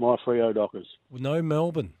and my Freo Dockers. No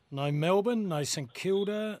Melbourne. No Melbourne, no St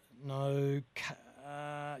Kilda, no...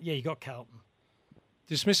 you got Carlton.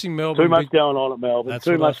 Dismissing Melbourne. Too much going on at Melbourne. That's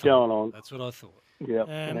Too much going on. That's what I thought. Yeah,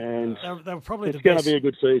 and they were probably it's going to be a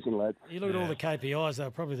good season, lads. You look at all the KPIs, they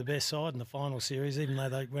were probably the best side in the final series, even though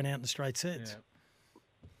they went out in the straight sets.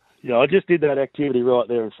 Yeah, I just did that activity right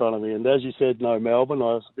there in front of me, and as you said, no Melbourne.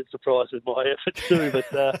 I was a bit surprised with my effort too,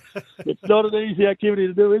 but it's not an easy activity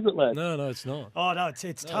to do, is it, lads? No, it's not. Oh, no,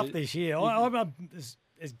 it's tough this year. I'm as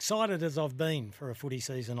excited as I've been for a footy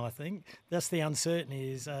season, I think. That's the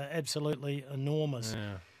uncertainty is absolutely enormous.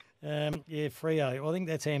 Freo. I think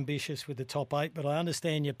that's ambitious with the top 8, but I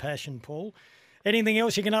understand your passion, Paul. Anything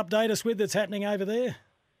else you can update us with that's happening over there?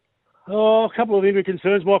 Oh, a couple of injury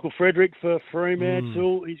concerns. Michael Frederick for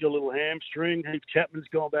Fremantle. He's got a little hamstring. Heath Chapman's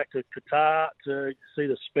gone back to Qatar to see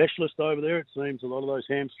the specialist over there. It seems a lot of those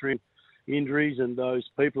hamstring injuries and those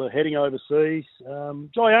people are heading overseas.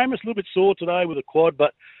 Jai Amos, a little bit sore today with a quad,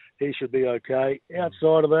 but he should be okay.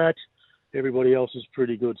 Outside of that, everybody else is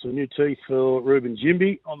pretty good. So new teeth for Ruben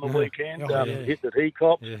Jimby on the weekend. Hit that he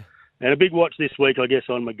copped. Yeah. And a big watch this week, I guess,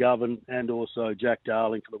 on McGovern and also Jack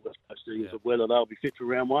Darling for the West Coast Eagles of whether they'll be fit for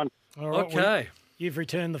round one. All right, okay. You've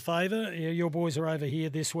returned the favour. Your boys are over here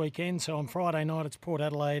this weekend. So on Friday night, it's Port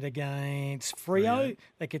Adelaide against Freo.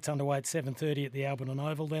 That gets underway at 7:30 at the Alberton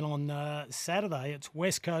Oval. Then on Saturday, it's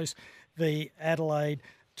West Coast v Adelaide,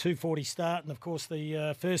 2:40 start. And, of course,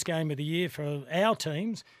 the first game of the year for our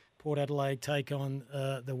teams, Port Adelaide take on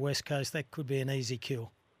the West Coast. That could be an easy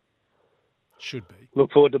kill. Should be.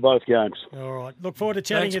 Look forward to both games. All right. Look forward to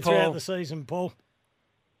chatting you throughout the season, Paul.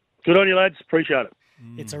 Good on you, lads. Appreciate it.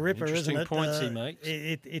 It's a ripper, isn't it? Points he makes.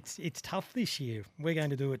 It's tough this year. We're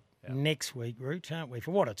going to do it next week, Rooch, aren't we?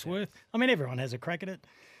 For what it's worth. I mean, everyone has a crack at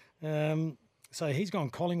it. So he's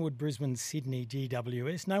gone Collingwood, Brisbane, Sydney,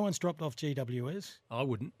 GWS. No one's dropped off GWS. I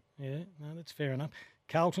wouldn't. Yeah, no, that's fair enough.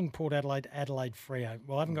 Carlton, Port Adelaide, Adelaide, Freo.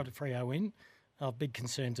 Well, I haven't got a Freo in. I have big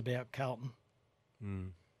concerns about Carlton.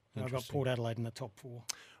 I've got Port Adelaide in the top four.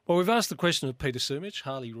 Well, we've asked the question of Peter Sumich,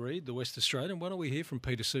 Harley Reid, the West Australian. Why don't we hear from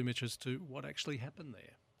Peter Sumich as to what actually happened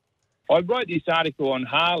there? I wrote this article on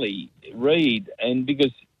Harley Reid, and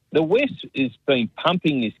because the West has been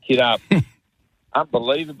pumping this kid up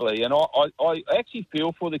unbelievably, and I actually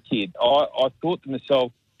feel for the kid. I thought to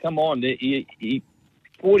myself, come on,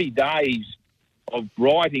 40 days of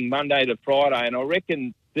writing Monday to Friday, and I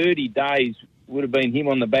reckon 30 days would have been him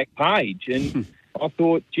on the back page. And I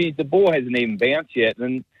thought, geez, the ball hasn't even bounced yet.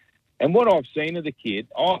 And what I've seen of the kid,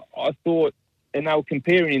 I thought, and they were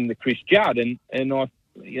comparing him to Chris Judd, and I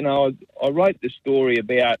wrote the story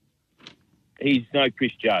about he's no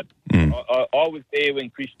Chris Judd. I was there when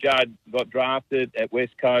Chris Judd got drafted at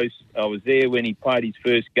West Coast. I was there when he played his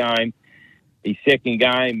first game, his second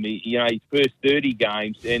game, his first 30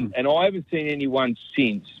 games, and I haven't seen anyone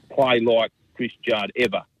since play like Chris Judd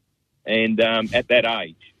ever, and at that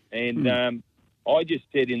age. And I just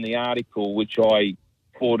said in the article, which I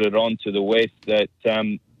forwarded on to the West, that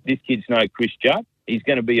this kid's no Chris Judd. He's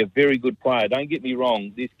going to be a very good player. Don't get me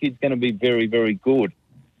wrong. This kid's going to be very, very good.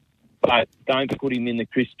 But don't put him in the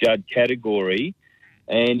Chris Judd category.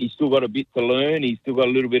 And he's still got a bit to learn. He's still got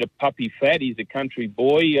a little bit of puppy fat. He's a country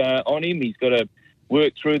boy on him. He's got to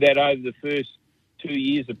work through that over the first 2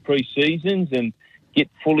 years of pre-seasons and get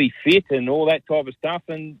fully fit and all that type of stuff.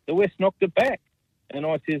 And the West knocked it back. And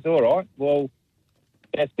I says, all right, well,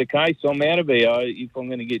 that's the case. I'm out of here. If I'm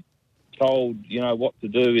going to get told, what to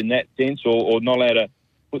do in that sense, or not allowed to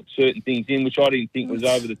put certain things in, which I didn't think was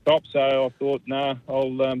over the top. So I thought,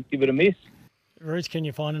 I'll give it a miss. Rooch, can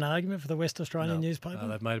you find an argument for the West Australian newspaper? No,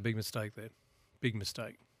 they've made a big mistake there. Big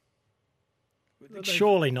mistake.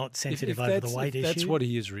 Surely not sensitive over the weight issue. That's what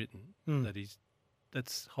he has written.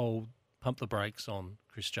 That's whole pump the brakes on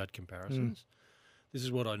Chris Judd comparisons. This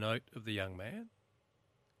is what I note of the young man.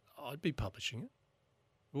 I'd be publishing it.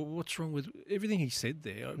 Well, what's wrong with everything he said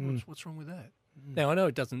there? What's wrong with that? Now, I know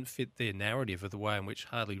it doesn't fit their narrative of the way in which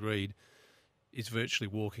Harley Reid is virtually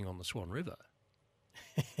walking on the Swan River.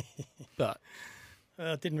 But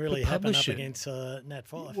it didn't really happen up against Nat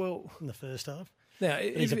Fyfe in the first half. Now,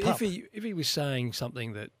 if he was saying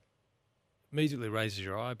something that immediately raises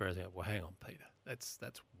your eyebrows, well, hang on, Peter, that's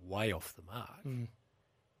way off the mark.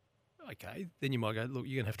 Okay, then you might go, look,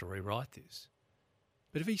 you're going to have to rewrite this.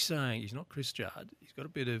 But if he's saying he's not Chris Judd, he's got a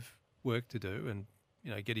bit of work to do and,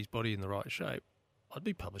 get his body in the right shape, I'd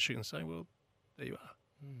be publishing and saying, well, there you are.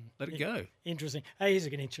 Let it go. Interesting. Hey, here's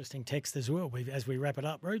an interesting text as well. As we wrap it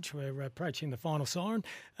up, Rooch, we're approaching the final siren.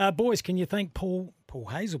 Boys, can you thank Paul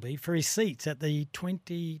Hazelby for his seats at the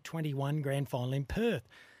 2021 Grand Final in Perth?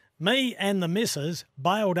 Me and the missus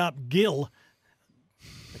bailed up Gil,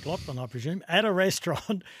 McLaughlin, I presume, at a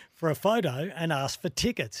restaurant for a photo and asked for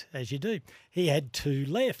tickets, as you do. He had 2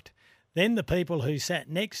 left. Then the people who sat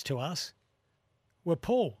next to us were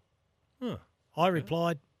Paul. I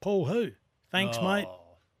replied, Paul who? Thanks, mate.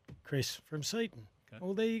 Chris from Seaton. Okay.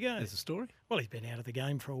 Well, there you go. There's a story. Well, he's been out of the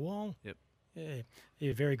game for a while. Yep. Yeah,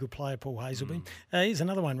 he's a very good player, Paul Hazelby. Here's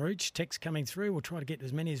another one, Rooch. Text coming through. We'll try to get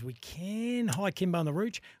as many as we can. Hi, Kimbo and the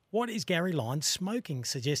Rooch. What is Gary Lyons smoking,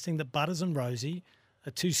 suggesting that Butters and Rosie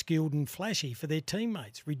are too skilled and flashy for their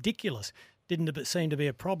teammates? Ridiculous. Didn't seem to be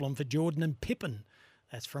a problem for Jordan and Pippen.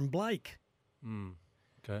 That's from Blake.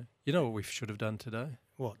 Okay. You know what we should have done today?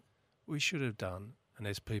 What? We should have done an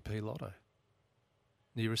SPP lotto.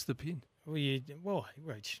 Nearest the pin. Why,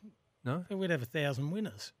 Rich? No? We'd have 1,000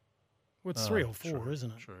 winners. Well, it's 3 or 4,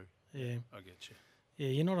 isn't it? True. Yeah. I get you. Yeah,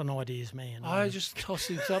 you're not an ideas man. I just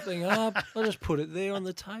tossing something up. I just put it there on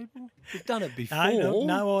the table. We've done it before.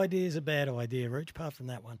 No idea is a bad idea, Rich, apart from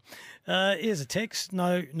that one. Here's a text.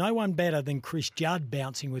 No one better than Chris Judd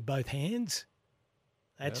bouncing with both hands.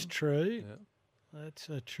 That's true. Yeah. That's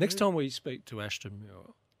true. Next time we speak to Ashton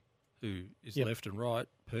Muir, who is left and right,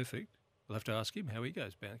 perfect, we'll have to ask him how he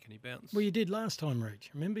goes. Can he bounce? Well, you did last time, Rich.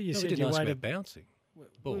 Remember you said we didn't you ask waited about bouncing.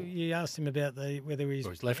 Well, you asked him about whether he's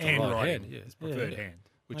his left or right hand. Yeah, his preferred hand.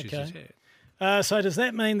 Which is his hand. So does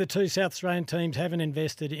that mean the 2 South Australian teams haven't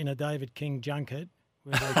invested in a David King junket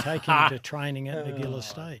where they take him to training at McGill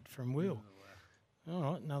Estate from Will? All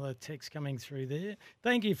right, another text coming through there.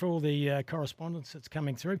 Thank you for all the correspondence that's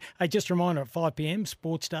coming through. Hey, just a reminder, at 5 p.m,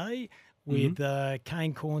 Sports Day with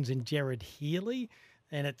Kane Corns and Jared Healy.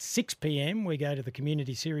 And at 6 p.m, we go to the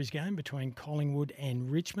Community Series game between Collingwood and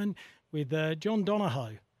Richmond with John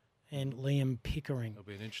Donohoe and Liam Pickering. It'll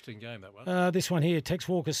be an interesting game, that one. This one here, Tex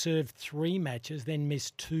Walker served 3 matches, then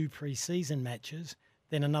missed 2 pre-season matches,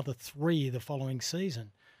 then another 3 the following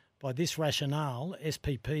season. By this rationale,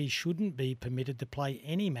 SPP shouldn't be permitted to play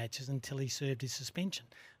any matches until he served his suspension.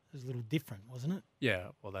 It was a little different, wasn't it? Yeah,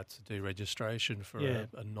 well, that's a deregistration for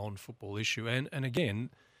a non-football issue. And again,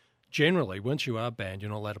 generally, once you are banned,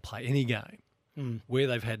 you're not allowed to play any game. Where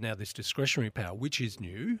they've had now this discretionary power, which is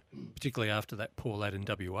new, particularly after that poor lad in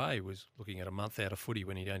WA was looking at a month out of footy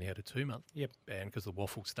when he'd only had a 2-month ban because the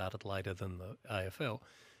waffle started later than the AFL,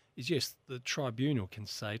 is yes, the tribunal can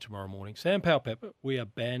say tomorrow morning, Sam Powell-Pepper, we are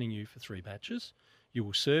banning you for 3 matches. You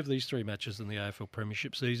will serve these 3 matches in the AFL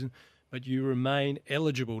Premiership season, but you remain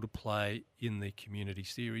eligible to play in the Community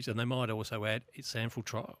Series, and they might also add it's SANFL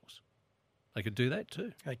trials. They could do that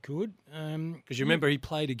too. They could. Because you remember he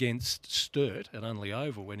played against Sturt at Unley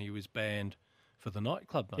Oval when he was banned for the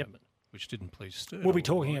nightclub moment, which didn't please Sturt. We'll be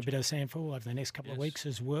talking a bit of SANFL over the next couple of weeks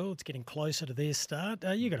as well. It's getting closer to their start.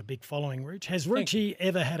 You got a big following, Rich. Has Richie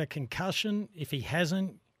ever had a concussion? If he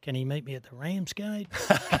hasn't, can he meet me at the Ramsgate?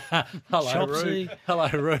 Hello, Roo. Hello,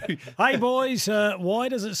 Roo. Hey, boys, why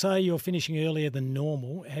does it say you're finishing earlier than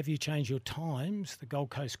normal? Have you changed your times? The Gold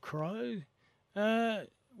Coast Crow?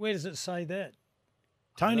 Where does it say that?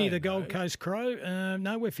 Tony, the Gold Coast Crow?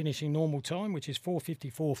 No, we're finishing normal time, which is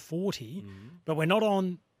 4:54:40, but we're not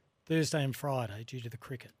on Thursday and Friday due to the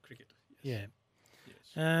cricket. Yes.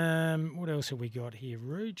 Yeah. What else have we got here,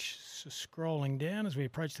 Roach? So scrolling down as we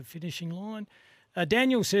approach the finishing line.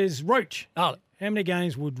 Daniel says, Roach, how many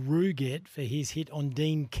games would Roo get for his hit on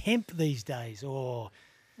Dean Kemp these days? Well,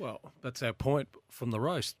 that's our point from the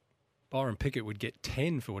roast. Byron Pickett would get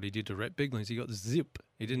 10 for what he did to Rhett Biglins. He got zip.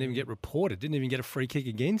 He didn't even get reported, didn't even get a free kick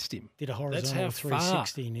against him. Did a horizontal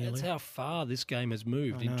 360 nearly. That's how far this game has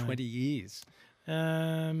moved in 20 years.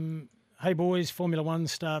 Hey, boys, Formula One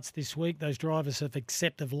starts this week. Those drivers have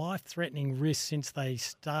accepted life-threatening risks since they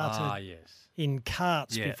started in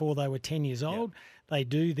karts before they were 10 years old. They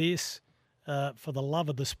do this for the love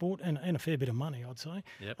of the sport and a fair bit of money, I'd say.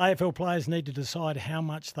 AFL players need to decide how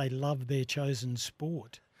much they love their chosen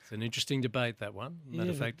sport. It's an interesting debate, that one. Matter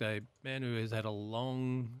of fact, a man who has had a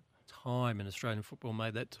long time in Australian football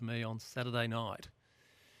made that to me on Saturday night.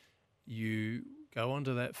 You go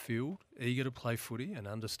onto that field, eager to play footy and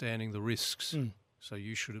understanding the risks. So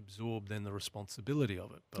you should absorb then the responsibility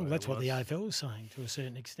of it. Well, that's what the AFL is saying to a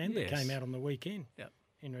certain extent. That came out on the weekend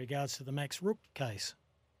in regards to the Max Rook case.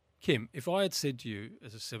 Kim, if I had said to you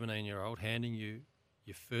as a 17-year-old, handing you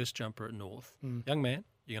your first jumper at North, young man,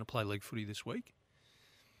 you're going to play league footy this week,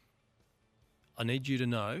 I need you to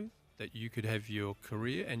know that you could have your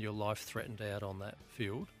career and your life threatened out on that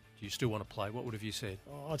field. Do you still want to play? What would have you said?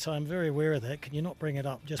 I'd say I'm very aware of that. Can you not bring it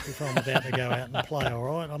up just before I'm about to go out and play, all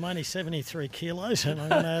right? I'm only 73 kilos and I'm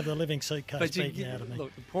going to have the living suitcase beaten out of me.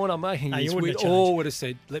 Look, the point I'm making is we all would have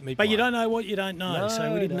said, let me play. But you don't know what you don't know,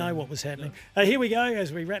 so we didn't know what was happening. Here we go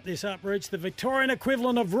as we wrap this up, Rooch. The Victorian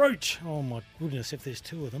equivalent of Rooch. Oh, my goodness, if there's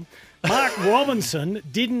 2 of them. Mark Robinson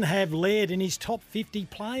didn't have Laird in his top 50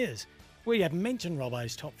 players. We haven't mentioned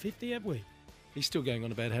Robbo's top 50, have we? He's still going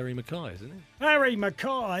on about Harry Mackay, isn't he? Harry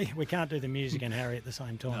Mackay. We can't do the music and Harry at the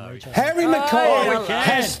same time. No. Harry Mackay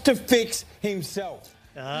has to fix himself.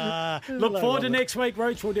 Look forward to next week,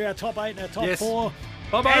 Roach. We'll do our top 8 and our top 4.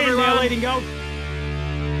 Bye-bye, and everyone. our leading goal.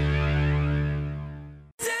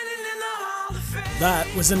 That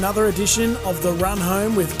was another edition of The Run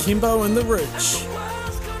Home with Kimbo and the Rooch.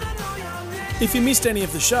 If you missed any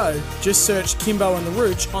of the show, just search Kimbo and the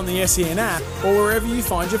Rooch on the SEN app or wherever you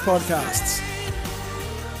find your podcasts.